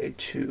try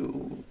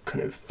to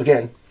kind of,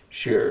 again,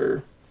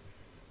 share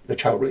the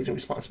child raising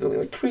responsibility,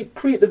 like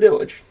create the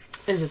village.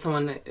 Is it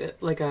someone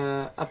like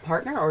a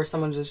partner or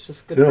someone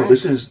just good No, friends?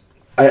 this is.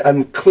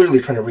 I'm clearly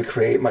trying to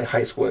recreate my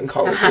high school and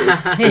college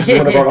days. This is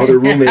one of our other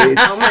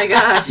roommates. Oh my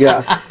gosh.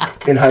 Yeah,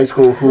 in high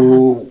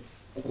school,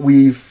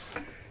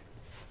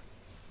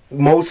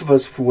 most of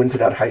us who went to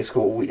that high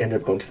school, we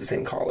ended up going to the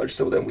same college.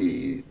 So then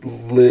we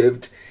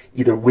lived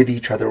either with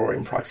each other or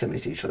in proximity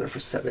to each other for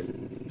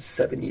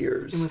seven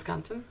years. In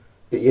Wisconsin?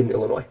 In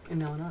Illinois.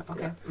 In Illinois,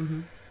 okay.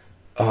 Yeah.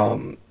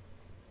 Mm-hmm.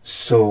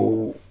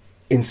 So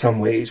in some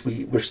ways,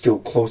 we're still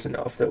close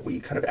enough that we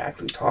kind of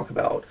actively talk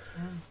about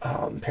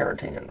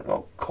parenting and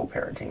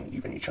co-parenting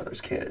even each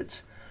other's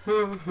kids.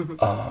 Creating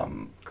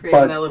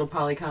but- that little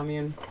poly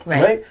commune.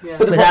 Right? Yeah.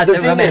 But Without the the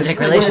thing romantic is,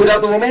 relationships.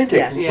 Without the romantic,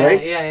 Yeah.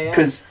 right? Yeah.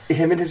 Because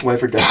him and his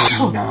wife are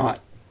definitely not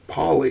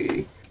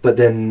poly, but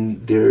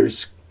then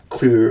there's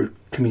clear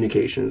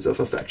communications of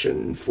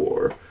affection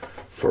for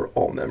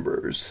all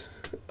members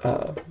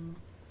of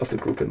the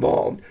group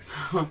involved.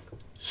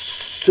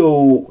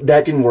 So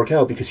that didn't work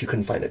out because he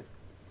couldn't find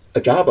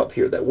a job up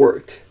here that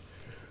worked.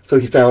 So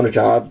he found a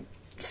job,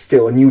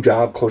 still a new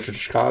job closer to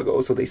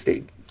Chicago. So they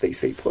stayed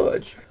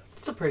put.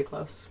 Still pretty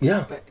close.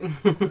 Yeah, But,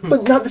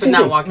 but not the but same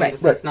not thing. walking Right.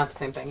 distance, Right. not the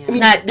same thing. Yeah. I mean,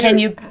 Not, can there-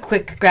 you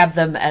quick grab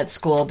them at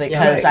school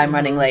because Right. I'm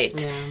running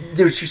late? Yeah.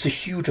 There's just a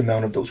huge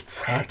amount of those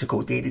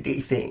practical day-to-day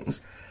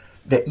things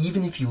that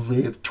even if you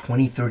live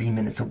 20, 30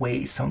 minutes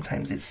away,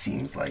 sometimes it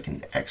seems like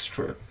an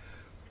extra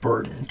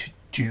burden to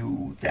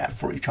do that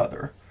for each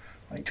other,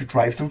 right? To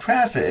drive through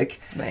traffic,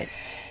 Right.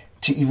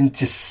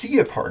 to see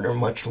a partner,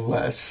 much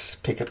less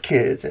pick up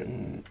kids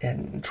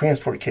and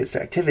transport kids to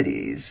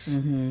activities.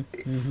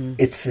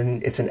 It's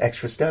an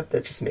extra step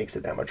that just makes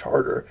it that much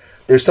harder.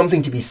 There's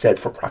something to be said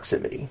for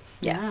proximity.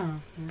 Yeah,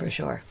 for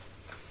sure.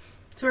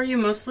 So are you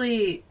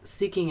mostly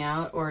seeking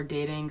out or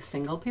dating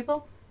single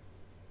people?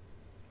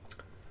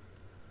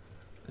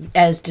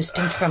 As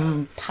distinct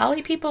from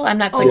poly people? I'm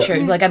not quite yeah. sure.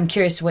 Like, I'm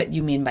curious what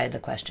you mean by the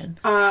question.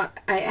 I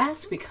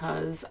asked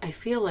because I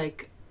feel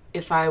like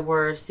if I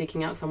were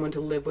seeking out someone to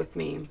live with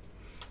me,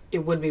 it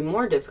would be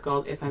more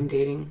difficult if I'm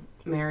dating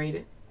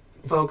married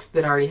folks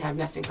that already have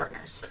nesting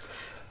partners.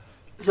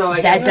 So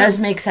I That guess, does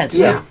make sense.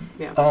 Yeah.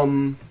 yeah.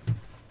 Um,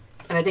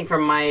 And I think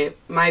from my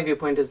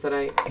viewpoint is that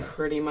I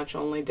pretty much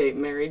only date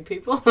married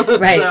people.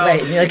 Right, So-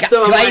 right. You're like,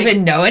 so do I'm I like-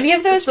 even know any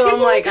of those So people?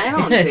 I'm like, I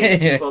don't date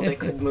people that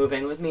could move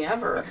in with me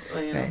ever.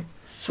 You know? Right.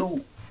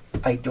 So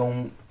I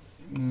don't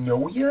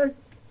know yet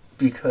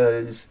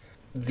because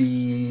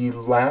the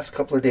last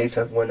couple of dates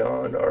I've went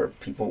on are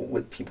people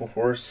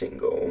who are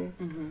single.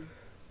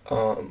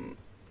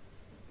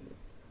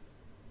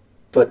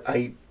 But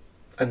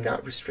I'm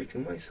not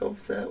restricting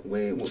myself that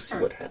way. We'll see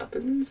Sure. what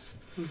happens.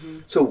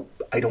 So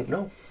I don't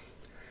know.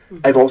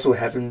 I've also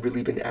haven't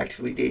really been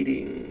actively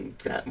dating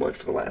that much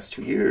for the last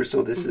 2 years,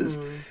 so this is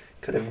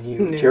kind of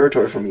new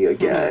territory for me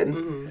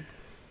again.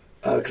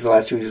 Because the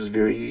last 2 years was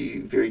very,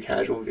 very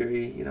casual,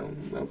 very,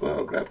 I'll go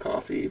out, grab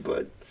coffee,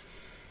 but...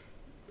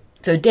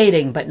 So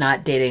dating, but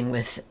not dating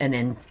with an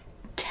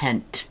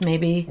intent,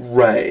 maybe?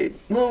 Right.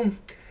 Well,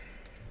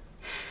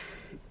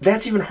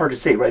 that's even hard to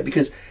say, right?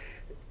 Because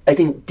I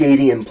think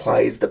dating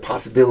implies the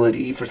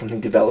possibility for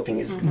something developing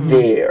is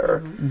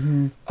there.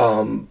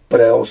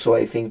 But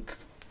I think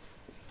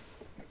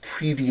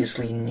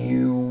previously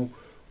knew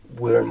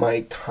where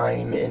my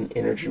time and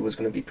energy was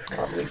going to be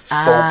predominantly focused.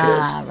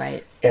 Ah,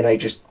 right. And I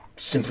just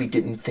simply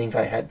didn't think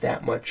I had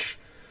that much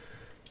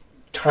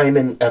time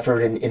and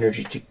effort and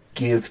energy to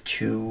give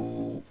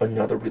to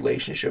another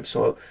relationship.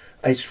 So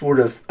I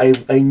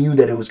knew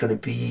that it was going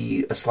to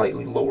be a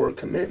slightly lower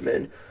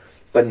commitment.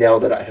 But now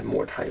that I have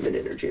more time and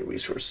energy and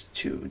resource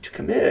to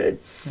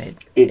commit, Right.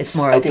 It's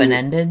more I think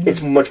open-ended?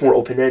 It's much more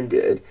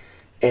open-ended.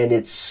 And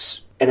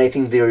I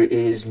think there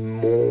is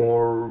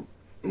more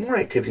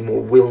activity,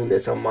 more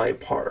willingness on my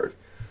part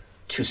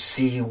to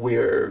see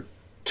where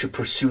to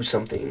pursue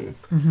something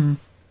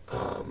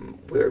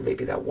where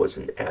maybe that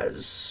wasn't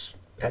as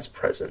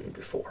present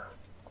before.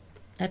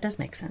 That does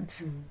make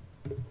sense.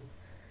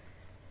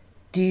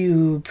 Do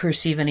you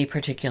perceive any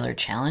particular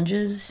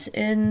challenges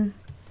in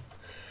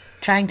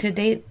trying to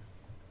date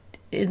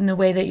in the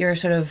way that you're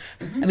sort of...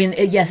 I mean,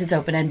 yes, it's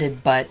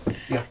open-ended, but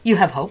Yeah. you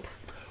have hope.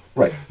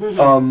 Right.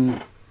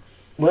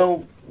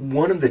 Well,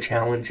 one of the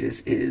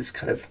challenges is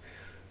kind of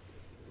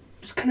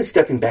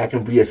stepping back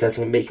and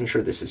reassessing and making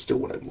sure this is still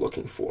what I'm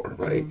looking for,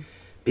 right?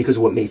 Because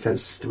what made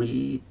sense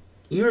 3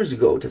 years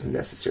ago doesn't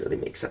necessarily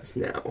make sense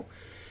now.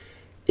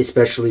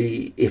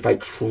 Especially if I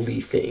truly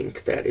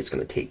think that it's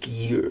going to take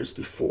years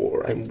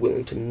before I'm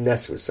willing to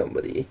nest with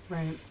somebody.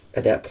 Right.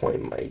 At that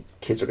point, my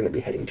kids are going to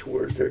be heading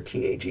towards their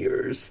teenage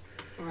years,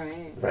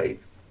 Right. right?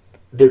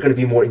 They're going to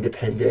be more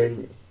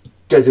independent.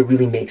 Does it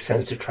really make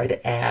sense to try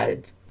to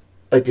add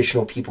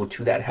additional people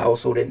to that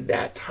household in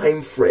that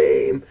time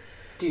frame?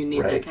 Do you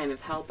need Right. that kind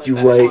of help at Do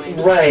that I, point?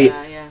 right?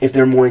 Yeah. If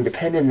they're more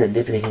independent and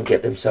if they can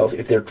get themselves,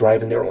 if they're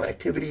driving their own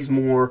activities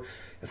more,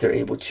 if they're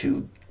able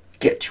to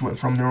get to and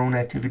from their own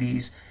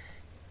activities,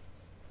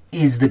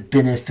 is the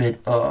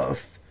benefit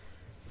of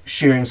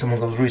sharing some of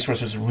those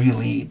resources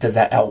really, does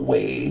that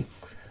outweigh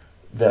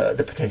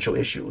the potential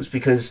issues?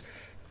 Because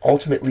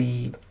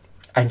ultimately,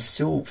 I'm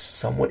still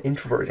somewhat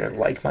introverted and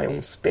like my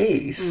own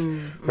space,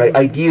 right?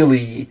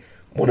 Ideally,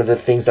 one of the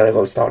things that I've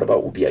always thought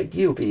about would be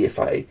if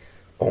I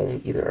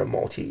own either a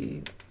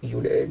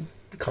multi-unit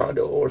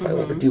condo or if I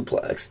own a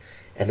duplex,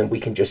 and then we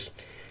can just,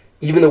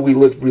 even though we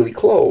live really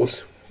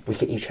close, we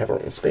can each have our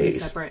own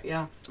space. Separate,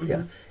 yeah.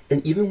 Yeah.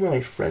 And even when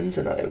my friends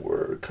and I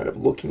were kind of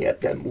looking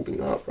at them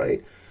moving up,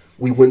 right,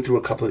 we went through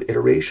a couple of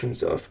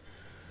iterations of,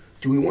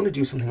 do we want to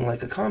do something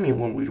like a commune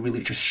when we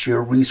really just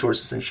share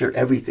resources and share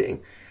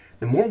everything?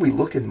 The more we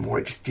looked at it, the more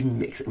it just didn't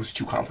make sense. It was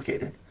too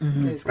complicated, It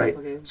is right?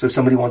 complicated. So if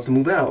somebody wants to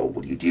move out,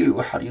 what do you do?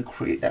 How do you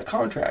create that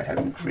contract? How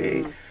do you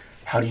create,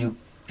 how do you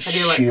How do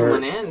you share?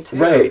 let someone in, too?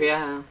 Right.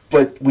 Yeah.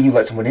 But when you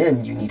let someone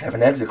in, you need to have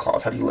an exit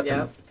clause. How do you let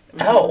them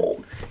out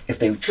if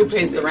they Who choose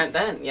pays to the leave? rent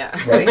then? Yeah.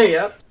 Right?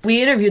 Yep.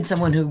 We interviewed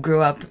someone who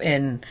grew up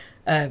in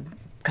a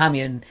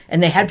commune,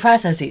 and they had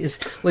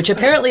processes, which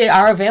apparently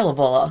are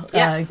available.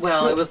 Yeah.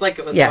 Well, it was like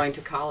it was yeah. going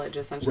to college,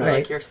 essentially. Right.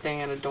 Like you're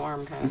staying in a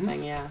dorm kind of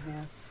thing. Yeah.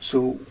 Yeah.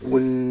 So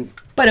when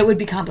But it would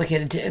be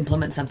complicated to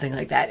implement something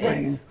like that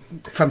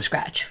from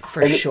scratch,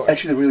 for And sure.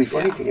 actually, the really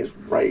funny Yeah. thing is,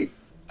 right,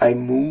 I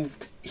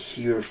moved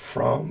here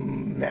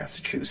from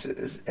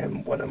Massachusetts,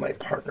 and one of my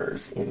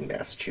partners in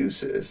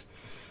Massachusetts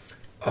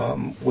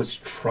was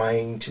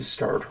trying to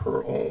start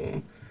her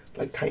own,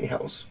 like, tiny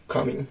house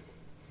commune.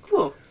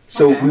 Cool.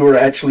 So Okay. we were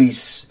actually,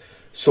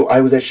 so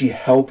I was actually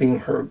helping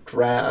her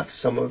draft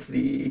some of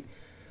the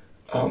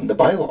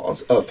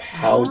bylaws of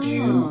how do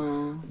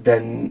you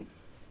then,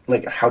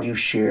 like, how do you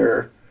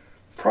share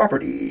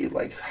property?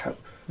 Like,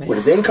 where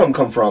does income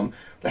come from?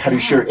 Like, how do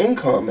you share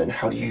income, and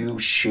how do you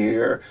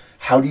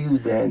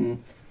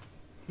then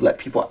let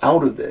people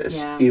out of this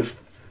Yeah.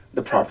 if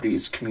the property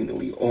is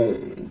communally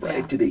owned, right?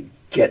 Yeah. Do they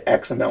get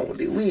X amount when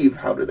they leave?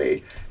 How do they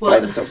buy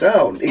Well, themselves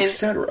out,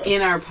 etc.?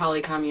 In our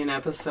polycommune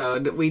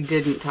episode, we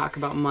didn't talk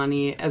about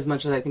money as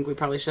much as I think we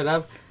probably should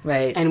have.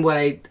 Right. And what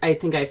I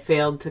think I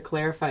failed to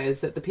clarify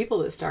is that the people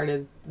that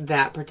started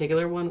that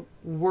particular one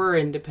were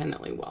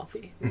independently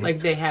wealthy.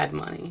 Like, they had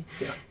money.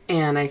 Yeah.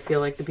 And I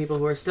feel like the people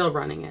who are still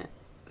running it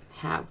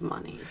have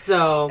money.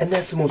 So And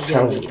that's the most you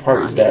challenging need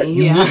part is money. that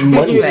you Yeah. need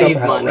money You need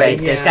somehow, money. right?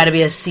 There's Yeah. got to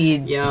be a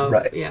seed yeah,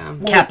 Right. yeah.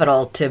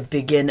 capital to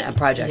begin a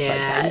project Yeah, like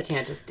you that.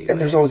 can't just do And it.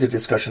 there's always a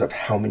discussion of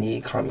how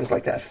many communes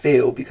like that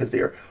fail because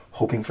they're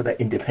hoping for that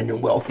independent,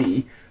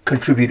 wealthy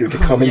contributor to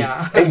come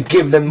Yeah. and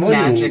give them money.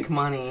 Magic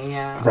money,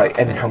 yeah. Right,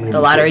 and how many The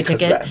will lottery fail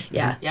because of ticket, that.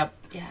 yeah. Yep,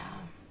 yeah.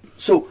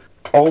 So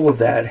all of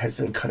that has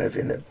been kind of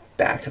in the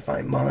back of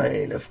my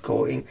mind of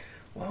going,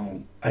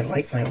 well, I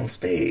like my own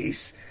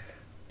space,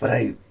 but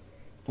I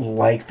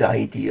like the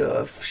idea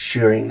of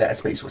sharing that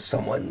space with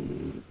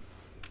someone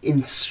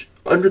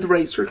under the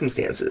right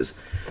circumstances.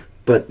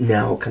 But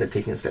now kind of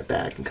taking a step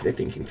back and kind of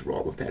thinking through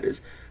all of that is,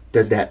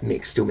 does that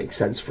still make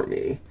sense for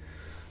me?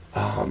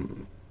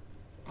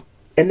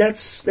 And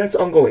that's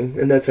ongoing,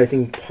 and that's, I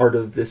think, part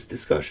of this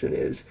discussion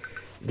is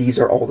these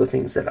are all the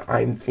things that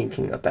I'm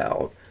thinking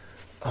about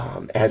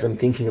as I'm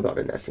thinking about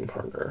a nesting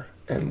partner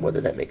and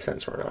whether that makes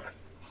sense or not.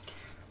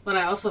 But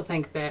I also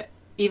think that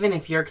even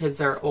if your kids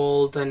are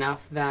old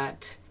enough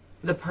that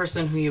the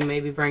person who you may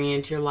be bringing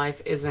into your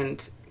life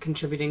isn't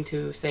contributing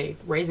to, say,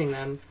 raising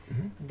them,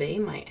 they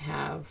might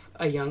have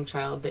a young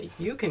child that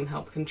you can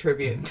help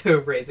contribute to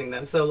raising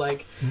them. So,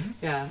 like,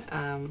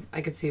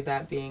 I could see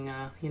that being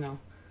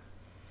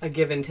a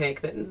give and take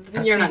that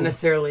you're not Absolutely.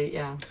 necessarily,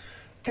 yeah.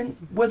 And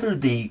whether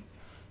they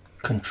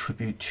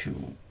contribute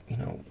to,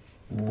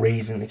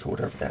 raising the kid,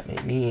 whatever that may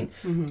mean,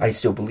 I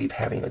still believe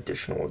having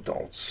additional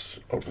adults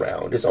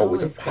around is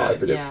always a good,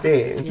 positive yeah.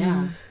 thing.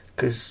 Yeah.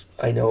 Because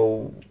I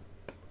know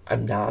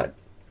I'm not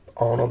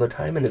on all the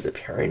time, and as a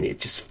parent, it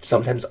just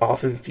sometimes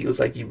often feels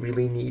like you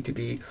really need to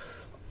be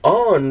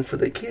on for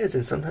the kids,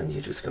 and sometimes you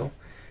just go,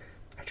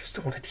 I just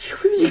don't want to deal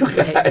with you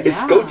guys.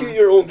 Yeah. Go do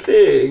your own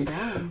thing.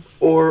 Yeah.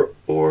 Or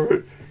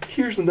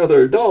here's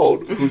another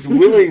adult who's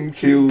willing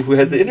to, who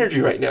has the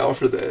energy right now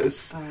for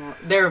this.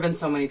 There have been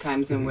so many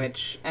times in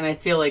which, and I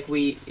feel like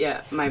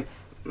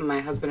my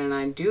husband and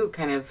I do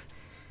kind of,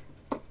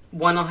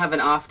 one will have an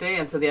off day,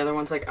 and so the other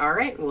one's like, all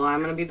right, well, I'm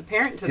going to be the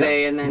parent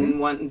today, and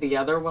then the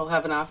other will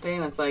have an off day,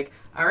 and it's like,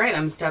 all right,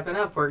 I'm stepping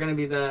up. We're going to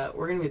be the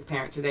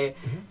parent today.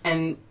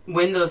 And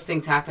when those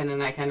things happen,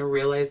 and I kind of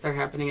realize they're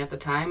happening at the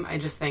time, I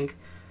just think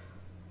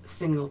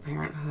single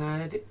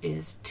parenthood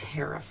is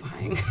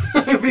terrifying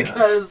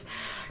because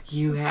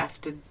you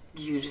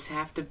just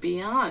have to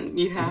be on.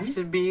 You have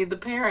to be the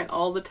parent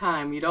all the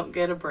time. You don't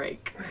get a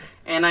break.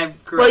 And I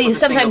grew Well, up you with a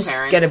single sometimes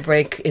parent. get a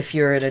break if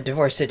you're in a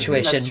divorce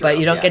situation, That's but true,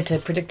 you don't get to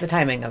yes. predict the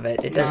timing of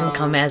it. It doesn't No.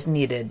 come as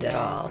needed at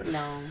all.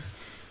 No.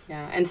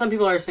 Yeah, and some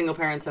people are single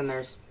parents and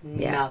there's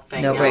Yeah,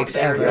 nothing no out breaks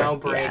there, ever. no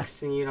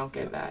breaks, and you don't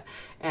get that.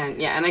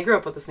 And and I grew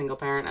up with a single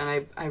parent,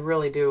 and I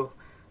really do.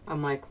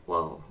 I'm like,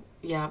 whoa,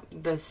 yeah,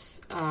 this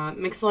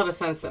makes a lot of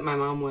sense that my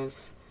mom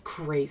was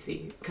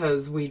crazy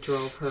because we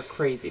drove her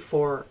crazy.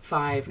 4,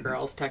 5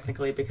 girls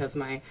technically, because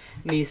my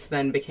niece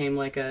then became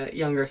like a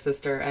younger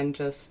sister, and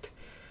just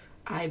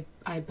I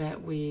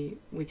bet we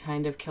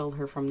kind of killed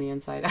her from the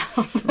inside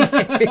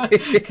out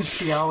because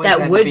she always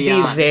that had would to be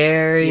on.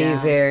 very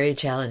Yeah. very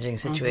challenging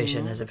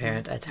situation as a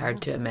parent. It's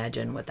hard to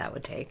imagine what that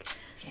would take.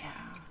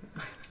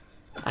 Yeah,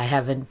 I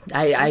haven't. just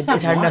have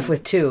It's hard one. enough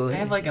with 2. I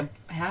have like a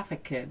half a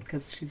kid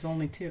because she's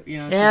only 2. You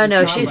know. Yeah, a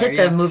no, she's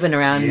toddler, at the moving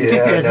around,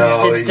 Yeah, doesn't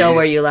no, sit still you-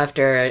 where you left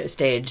her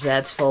stage.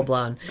 That's full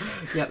blown.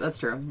 Yep, that's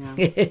true.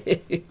 Yeah.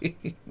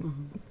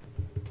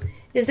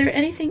 Is there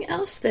anything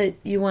else that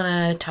you want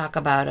to talk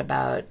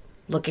about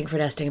looking for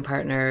nesting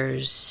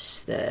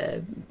partners,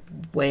 the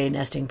way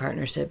nesting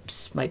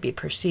partnerships might be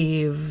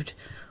perceived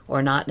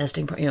or not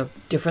nesting,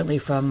 differently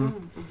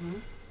from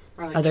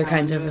Or, like, other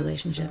kinds of challenges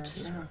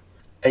relationships? or-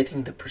 I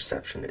think the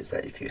perception is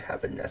that if you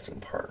have a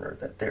nesting partner,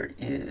 that there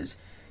is,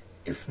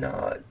 if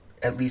not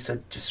at least a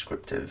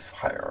descriptive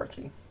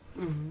hierarchy,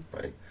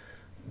 right?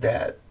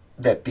 That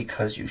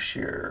because you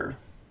share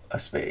a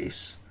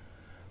space,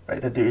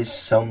 right, that there is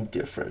some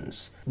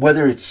difference,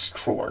 whether it's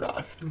true or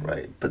not,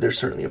 right? But there's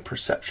certainly a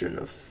perception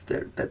of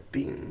there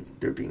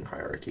being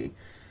hierarchy,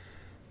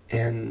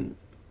 and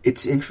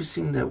it's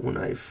interesting that when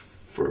I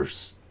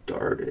first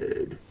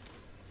started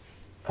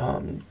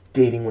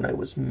dating when I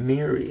was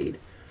married,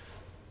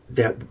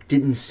 that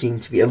didn't seem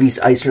to be, at least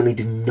I certainly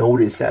didn't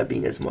notice that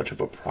being as much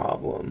of a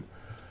problem.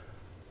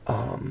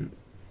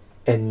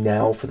 And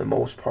now, for the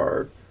most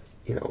part,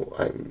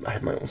 I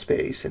have my own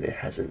space, and it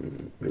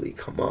hasn't really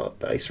come up.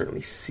 But I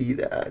certainly see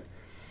that,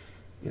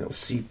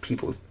 see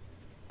people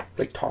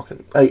like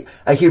talking.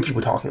 I hear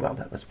people talking about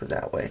that. Let's put it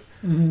that way.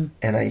 Mm-hmm.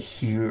 And I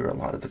hear a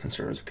lot of the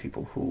concerns of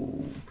people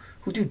who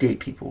do date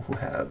people who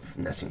have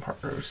nesting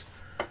partners,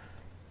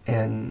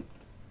 and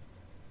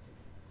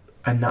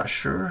I'm not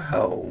sure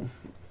how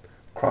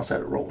cross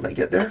that road when I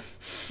get there.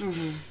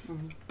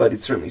 But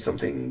it's certainly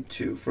something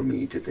for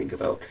me to think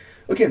about.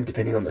 Again,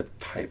 depending on the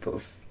type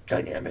of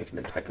dynamic and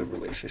the type of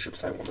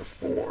relationships I want to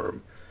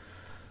form.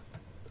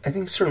 I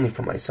think certainly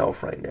for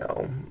myself right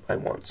now, I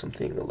want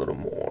something a little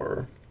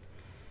more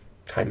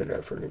time and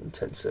effort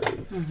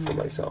intensive for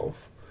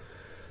myself.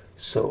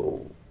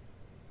 So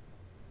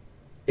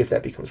if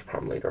that becomes a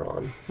problem later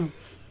on,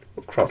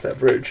 we'll cross that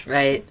bridge.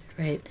 Right.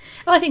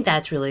 Well, I think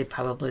that's really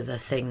probably the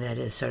thing that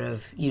is sort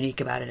of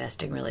unique about a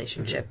nesting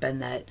relationship, and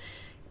that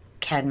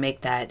can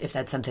make that, if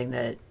that's something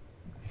that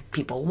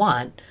people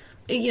want,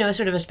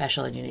 sort of a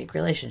special and unique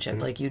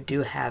relationship. Like, you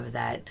do have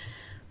that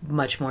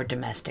much more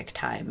domestic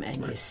time,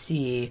 and you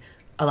see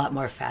a lot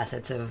more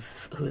facets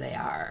of who they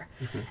are.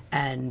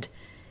 And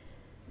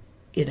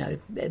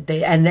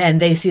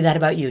they see that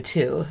about you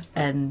too,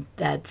 and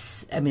that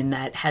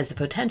has the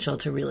potential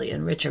to really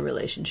enrich a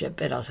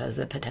relationship. It also has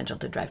the potential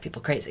to drive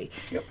people crazy.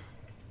 Yep.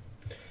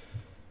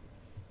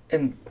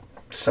 And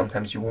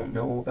sometimes you won't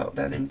know about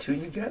that until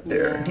you get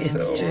there. Yeah, It's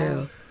so,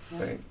 true.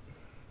 Right.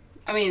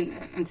 I mean,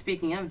 and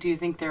speaking of, do you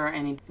think there are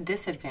any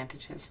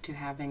disadvantages to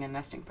having a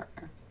nesting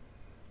partner?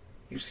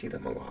 You see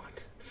them a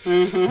lot.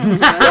 Right?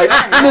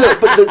 No,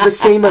 but the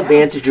same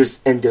advantages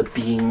end up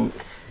being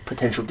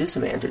potential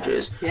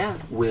disadvantages. Yeah.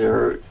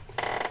 Where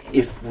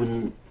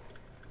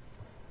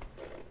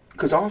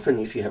because often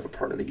if you have a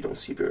partner that you don't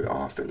see very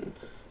often,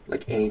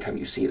 like anytime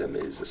you see them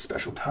is a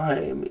special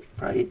time,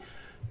 right?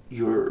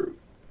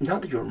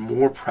 Not that you're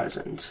more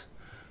present,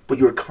 but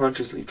you're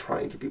consciously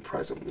trying to be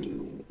present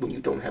when you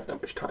don't have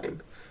that much time,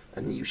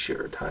 and you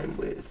share time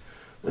with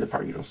a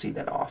partner you don't see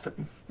that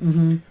often.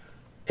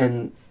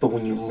 But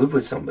when you live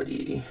with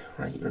somebody,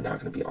 right, you're not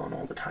going to be on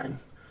all the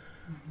time,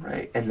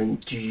 right? And then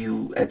do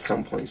you at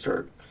some point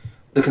start?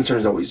 The concern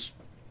is always,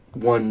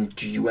 one,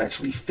 do you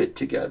actually fit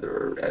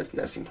together as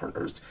nesting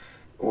partners,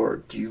 or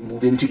do you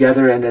move in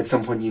together and at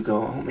some point you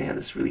go, oh man,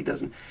 this really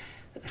doesn't.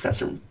 I've got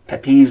some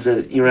pet peeves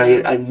that,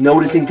 right, I'm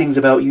noticing things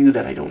about you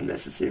that I don't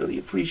necessarily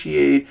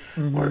appreciate,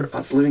 or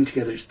us living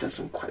together just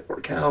doesn't quite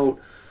work out.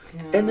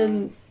 Yeah. And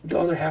then the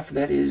other half of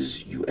that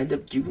is you end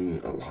up doing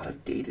a lot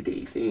of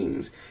day-to-day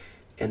things.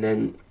 And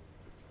then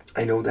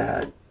I know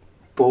that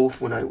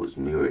both when I was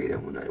married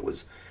and when I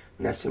was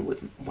nesting with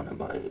one of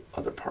my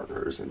other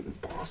partners in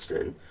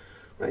Boston,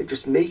 right,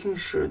 just making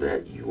sure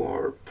that you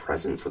are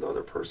present for the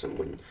other person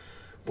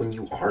when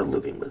you are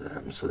living with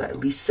them, so that at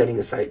least setting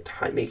aside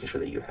time, making sure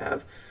that you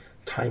have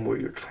time where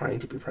you're trying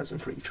to be present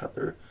for each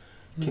other,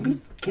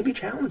 can be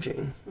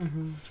challenging,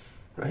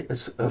 right?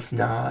 If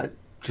not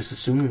just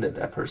assuming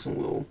that person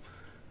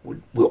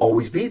will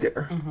always be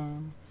there,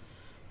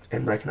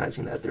 and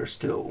recognizing that there's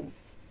still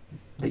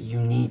that you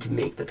need to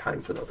make the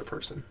time for the other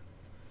person.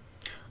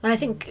 And I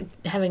think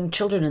having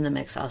children in the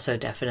mix also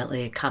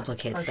definitely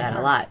complicates that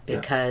a lot,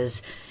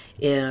 because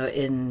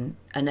in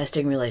a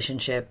nesting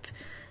relationship,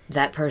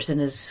 that person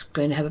is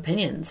going to have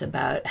opinions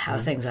about how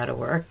things ought to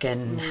work,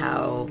 and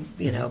how,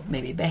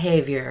 maybe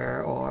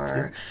behavior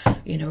or,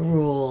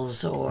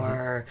 rules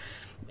or,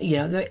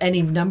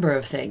 any number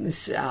of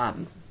things,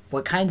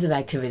 what kinds of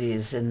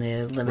activities in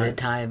the limited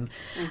time.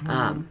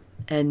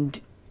 And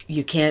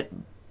you can't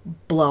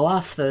blow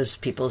off those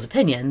people's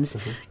opinions.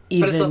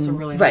 Even, but it's also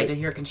really hard to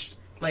hear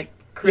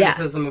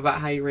criticism about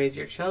how you raise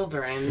your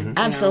children.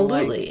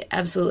 Absolutely.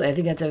 Absolutely. I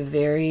think that's a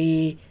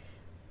very,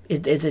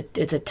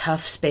 it's a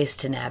tough space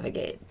to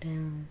navigate.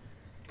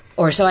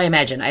 Or so I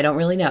imagine. I don't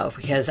really know,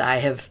 because I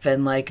have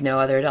been like no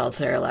other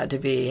adults are allowed to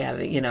be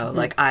having,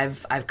 like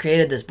I've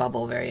created this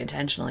bubble very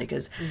intentionally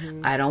because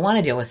I don't want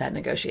to deal with that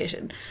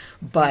negotiation.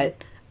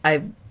 But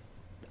I'm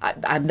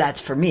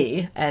that's for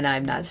me, and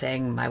I'm not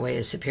saying my way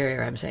is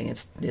superior. I'm saying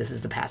this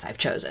is the path I've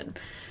chosen.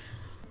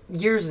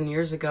 Years and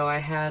years ago, I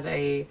had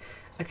a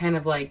kind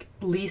of like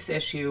lease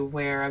issue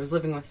where I was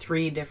living with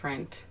two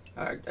different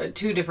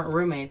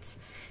roommates,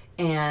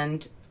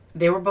 and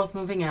they were both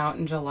moving out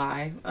in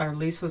July. Our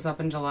lease was up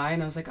in July,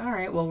 and I was like, all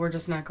right, well, we're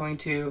just not going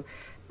to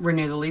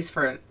renew the lease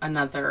for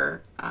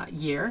another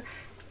year.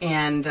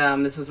 And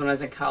this was when I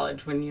was in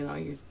college, when,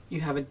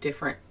 you have a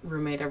different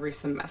roommate every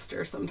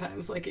semester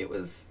sometimes. Like, it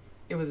was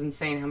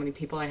insane how many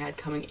people I had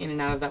coming in and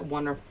out of that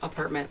one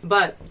apartment.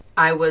 But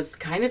I was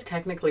kind of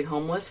technically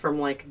homeless from,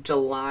 like,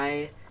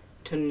 July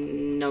to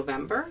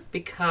November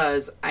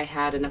because I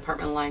had an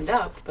apartment lined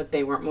up, but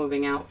they weren't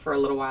moving out for a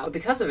little while.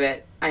 Because of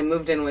it, I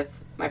moved in with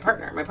my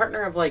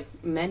partner of like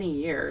many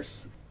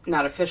years.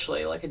 Not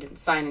officially, like I didn't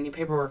sign any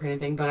paperwork or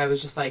anything, but I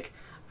was just like,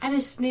 I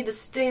just need to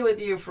stay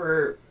with you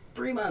for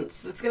 3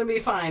 months. It's going to be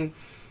fine.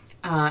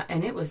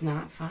 And it was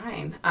not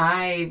fine.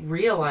 I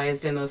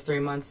realized in those 3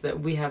 months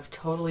that we have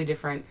totally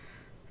different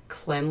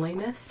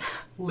cleanliness,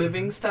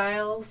 living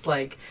styles,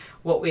 like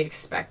what we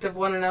expect of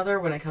one another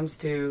when it comes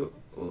to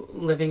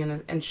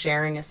living and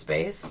sharing a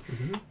space.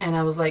 And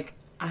I was like,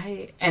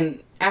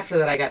 and after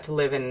that I got to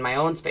live in my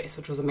own space,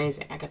 which was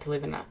amazing. I got to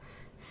live in a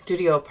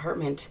studio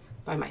apartment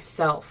by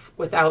myself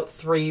without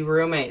 3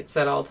 roommates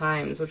at all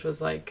times, which was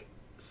like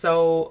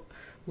so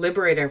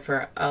liberating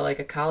for like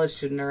a college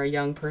student or a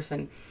young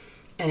person.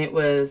 And it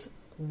was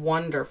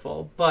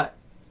wonderful. But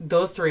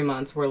those 3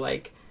 months were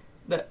like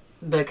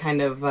the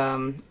kind of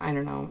I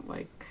don't know,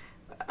 like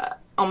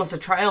almost a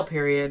trial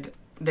period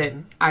that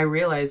I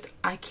realized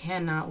I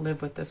cannot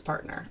live with this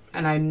partner,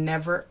 and I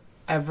never,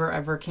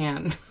 ever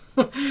can.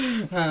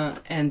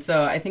 And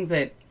so I think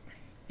that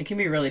it can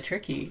be really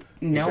tricky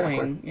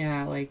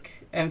knowing,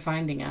 and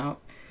finding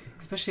out,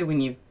 especially when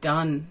you've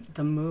done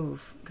the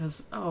move,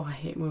 because, I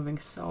hate moving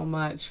so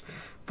much.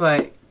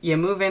 But you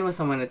move in with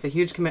someone, it's a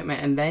huge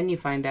commitment, and then you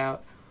find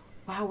out,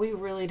 wow,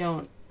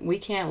 we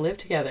can't live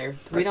together.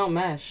 Right. We don't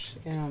mesh.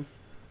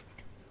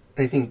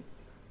 I think,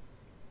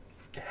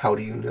 how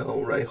do you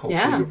know, right?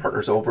 Hopefully your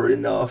partner's over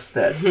enough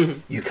that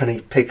you kind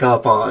of pick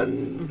up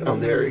on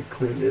their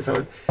cleanness,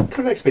 on kind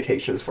of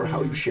expectations for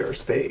how you share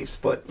space.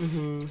 But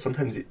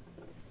sometimes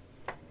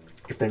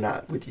if they're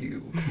not with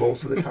you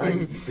most of the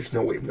time, there's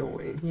no way of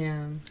knowing.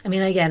 Yeah. I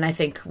mean, again, I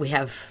think we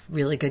have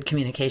really good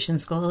communication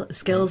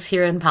skills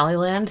here in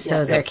Polyland,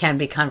 so there can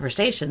be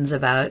conversations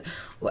about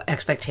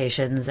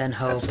expectations and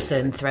hopes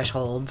and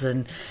thresholds,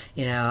 and,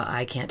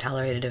 I can't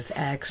tolerate it if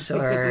X,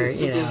 or,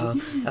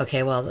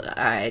 okay, well, all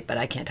right, but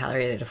I can't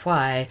tolerate it if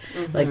Y.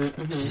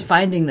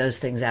 Finding those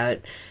things out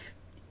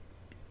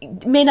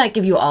may not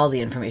give you all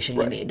the information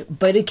you need,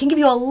 but it can give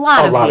you a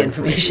lot of the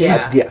information.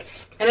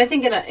 Yes. And I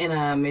think in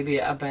a maybe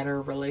a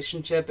better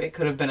relationship, it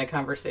could have been a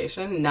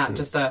conversation, not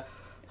just a,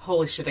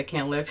 holy shit, I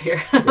can't live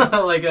here.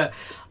 Like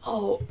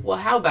well,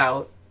 how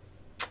about,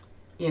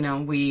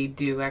 we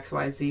do X,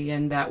 Y, Z,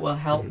 and that will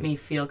help me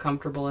feel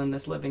comfortable in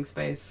this living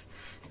space.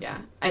 Yeah.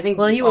 I think.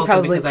 Well, you were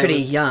probably pretty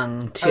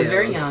young, too. I was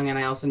very young, and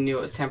I also knew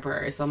it was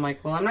temporary. So I'm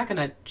like, well, I'm not going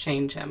to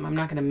change him. I'm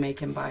not going to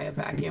make him buy a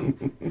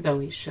vacuum, though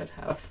he should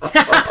have.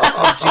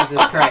 Oh,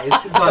 Jesus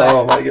Christ. But,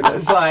 oh, my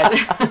goodness. But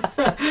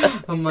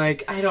I'm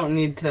like, I don't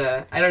need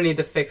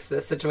to fix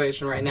this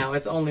situation right now.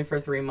 It's only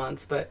for 3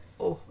 months, but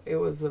it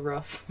was a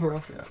rough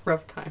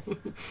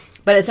time.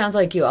 But it sounds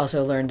like you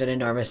also learned an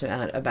enormous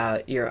amount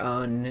about your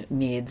own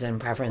needs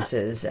and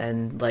preferences,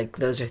 and like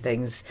those are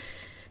things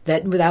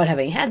that without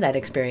having had that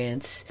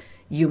experience,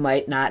 you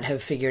might not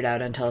have figured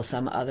out until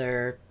some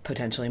other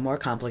potentially more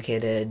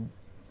complicated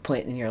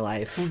point in your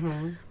life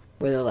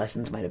where the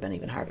lessons might have been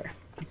even harder.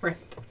 Right.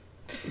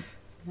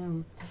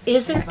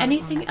 Is there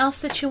anything else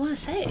that you want to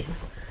say?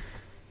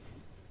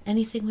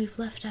 Anything we've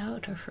left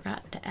out or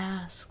forgotten to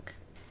ask?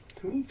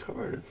 We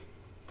covered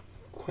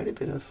quite a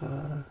bit in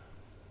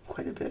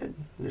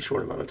a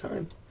short amount of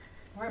time.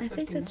 I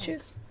think that's true.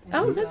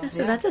 Yeah. Oh, good.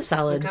 That's a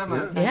solid.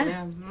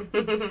 Yeah.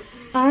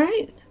 All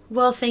right.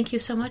 Well, thank you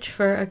so much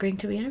for agreeing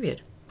to be interviewed.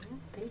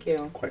 Thank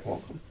you. Quite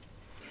welcome.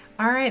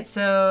 All right,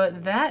 so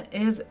that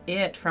is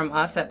it from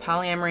us at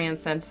Polyamory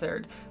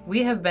Uncensored.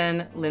 We have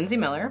been Lindsay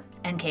Miller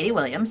and Katie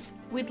Williams.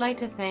 We'd like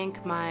to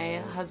thank my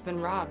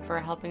husband Rob for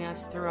helping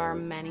us through our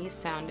many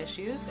sound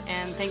issues,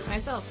 and thank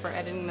myself for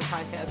editing the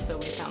podcast so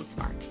we sound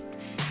smart.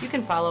 You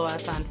can follow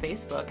us on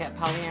Facebook at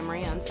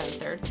Polyamory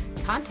Uncensored,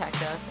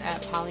 contact us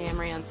at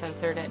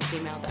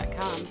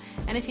polyamoryuncensored@gmail.com,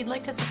 and if you'd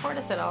like to support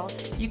us at all,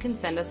 you can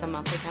send us a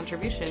monthly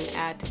contribution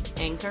at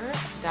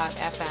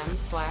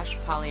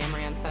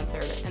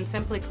anchor.fm/polyamoryuncensored and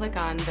simply click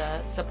on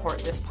the Support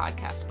This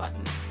Podcast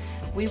button.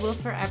 We will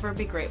forever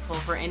be grateful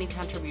for any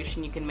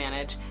contribution you can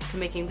manage to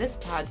making this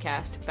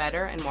podcast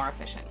better and more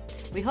efficient.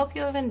 We hope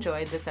you have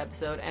enjoyed this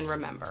episode, and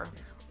remember,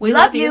 We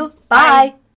love you. Bye.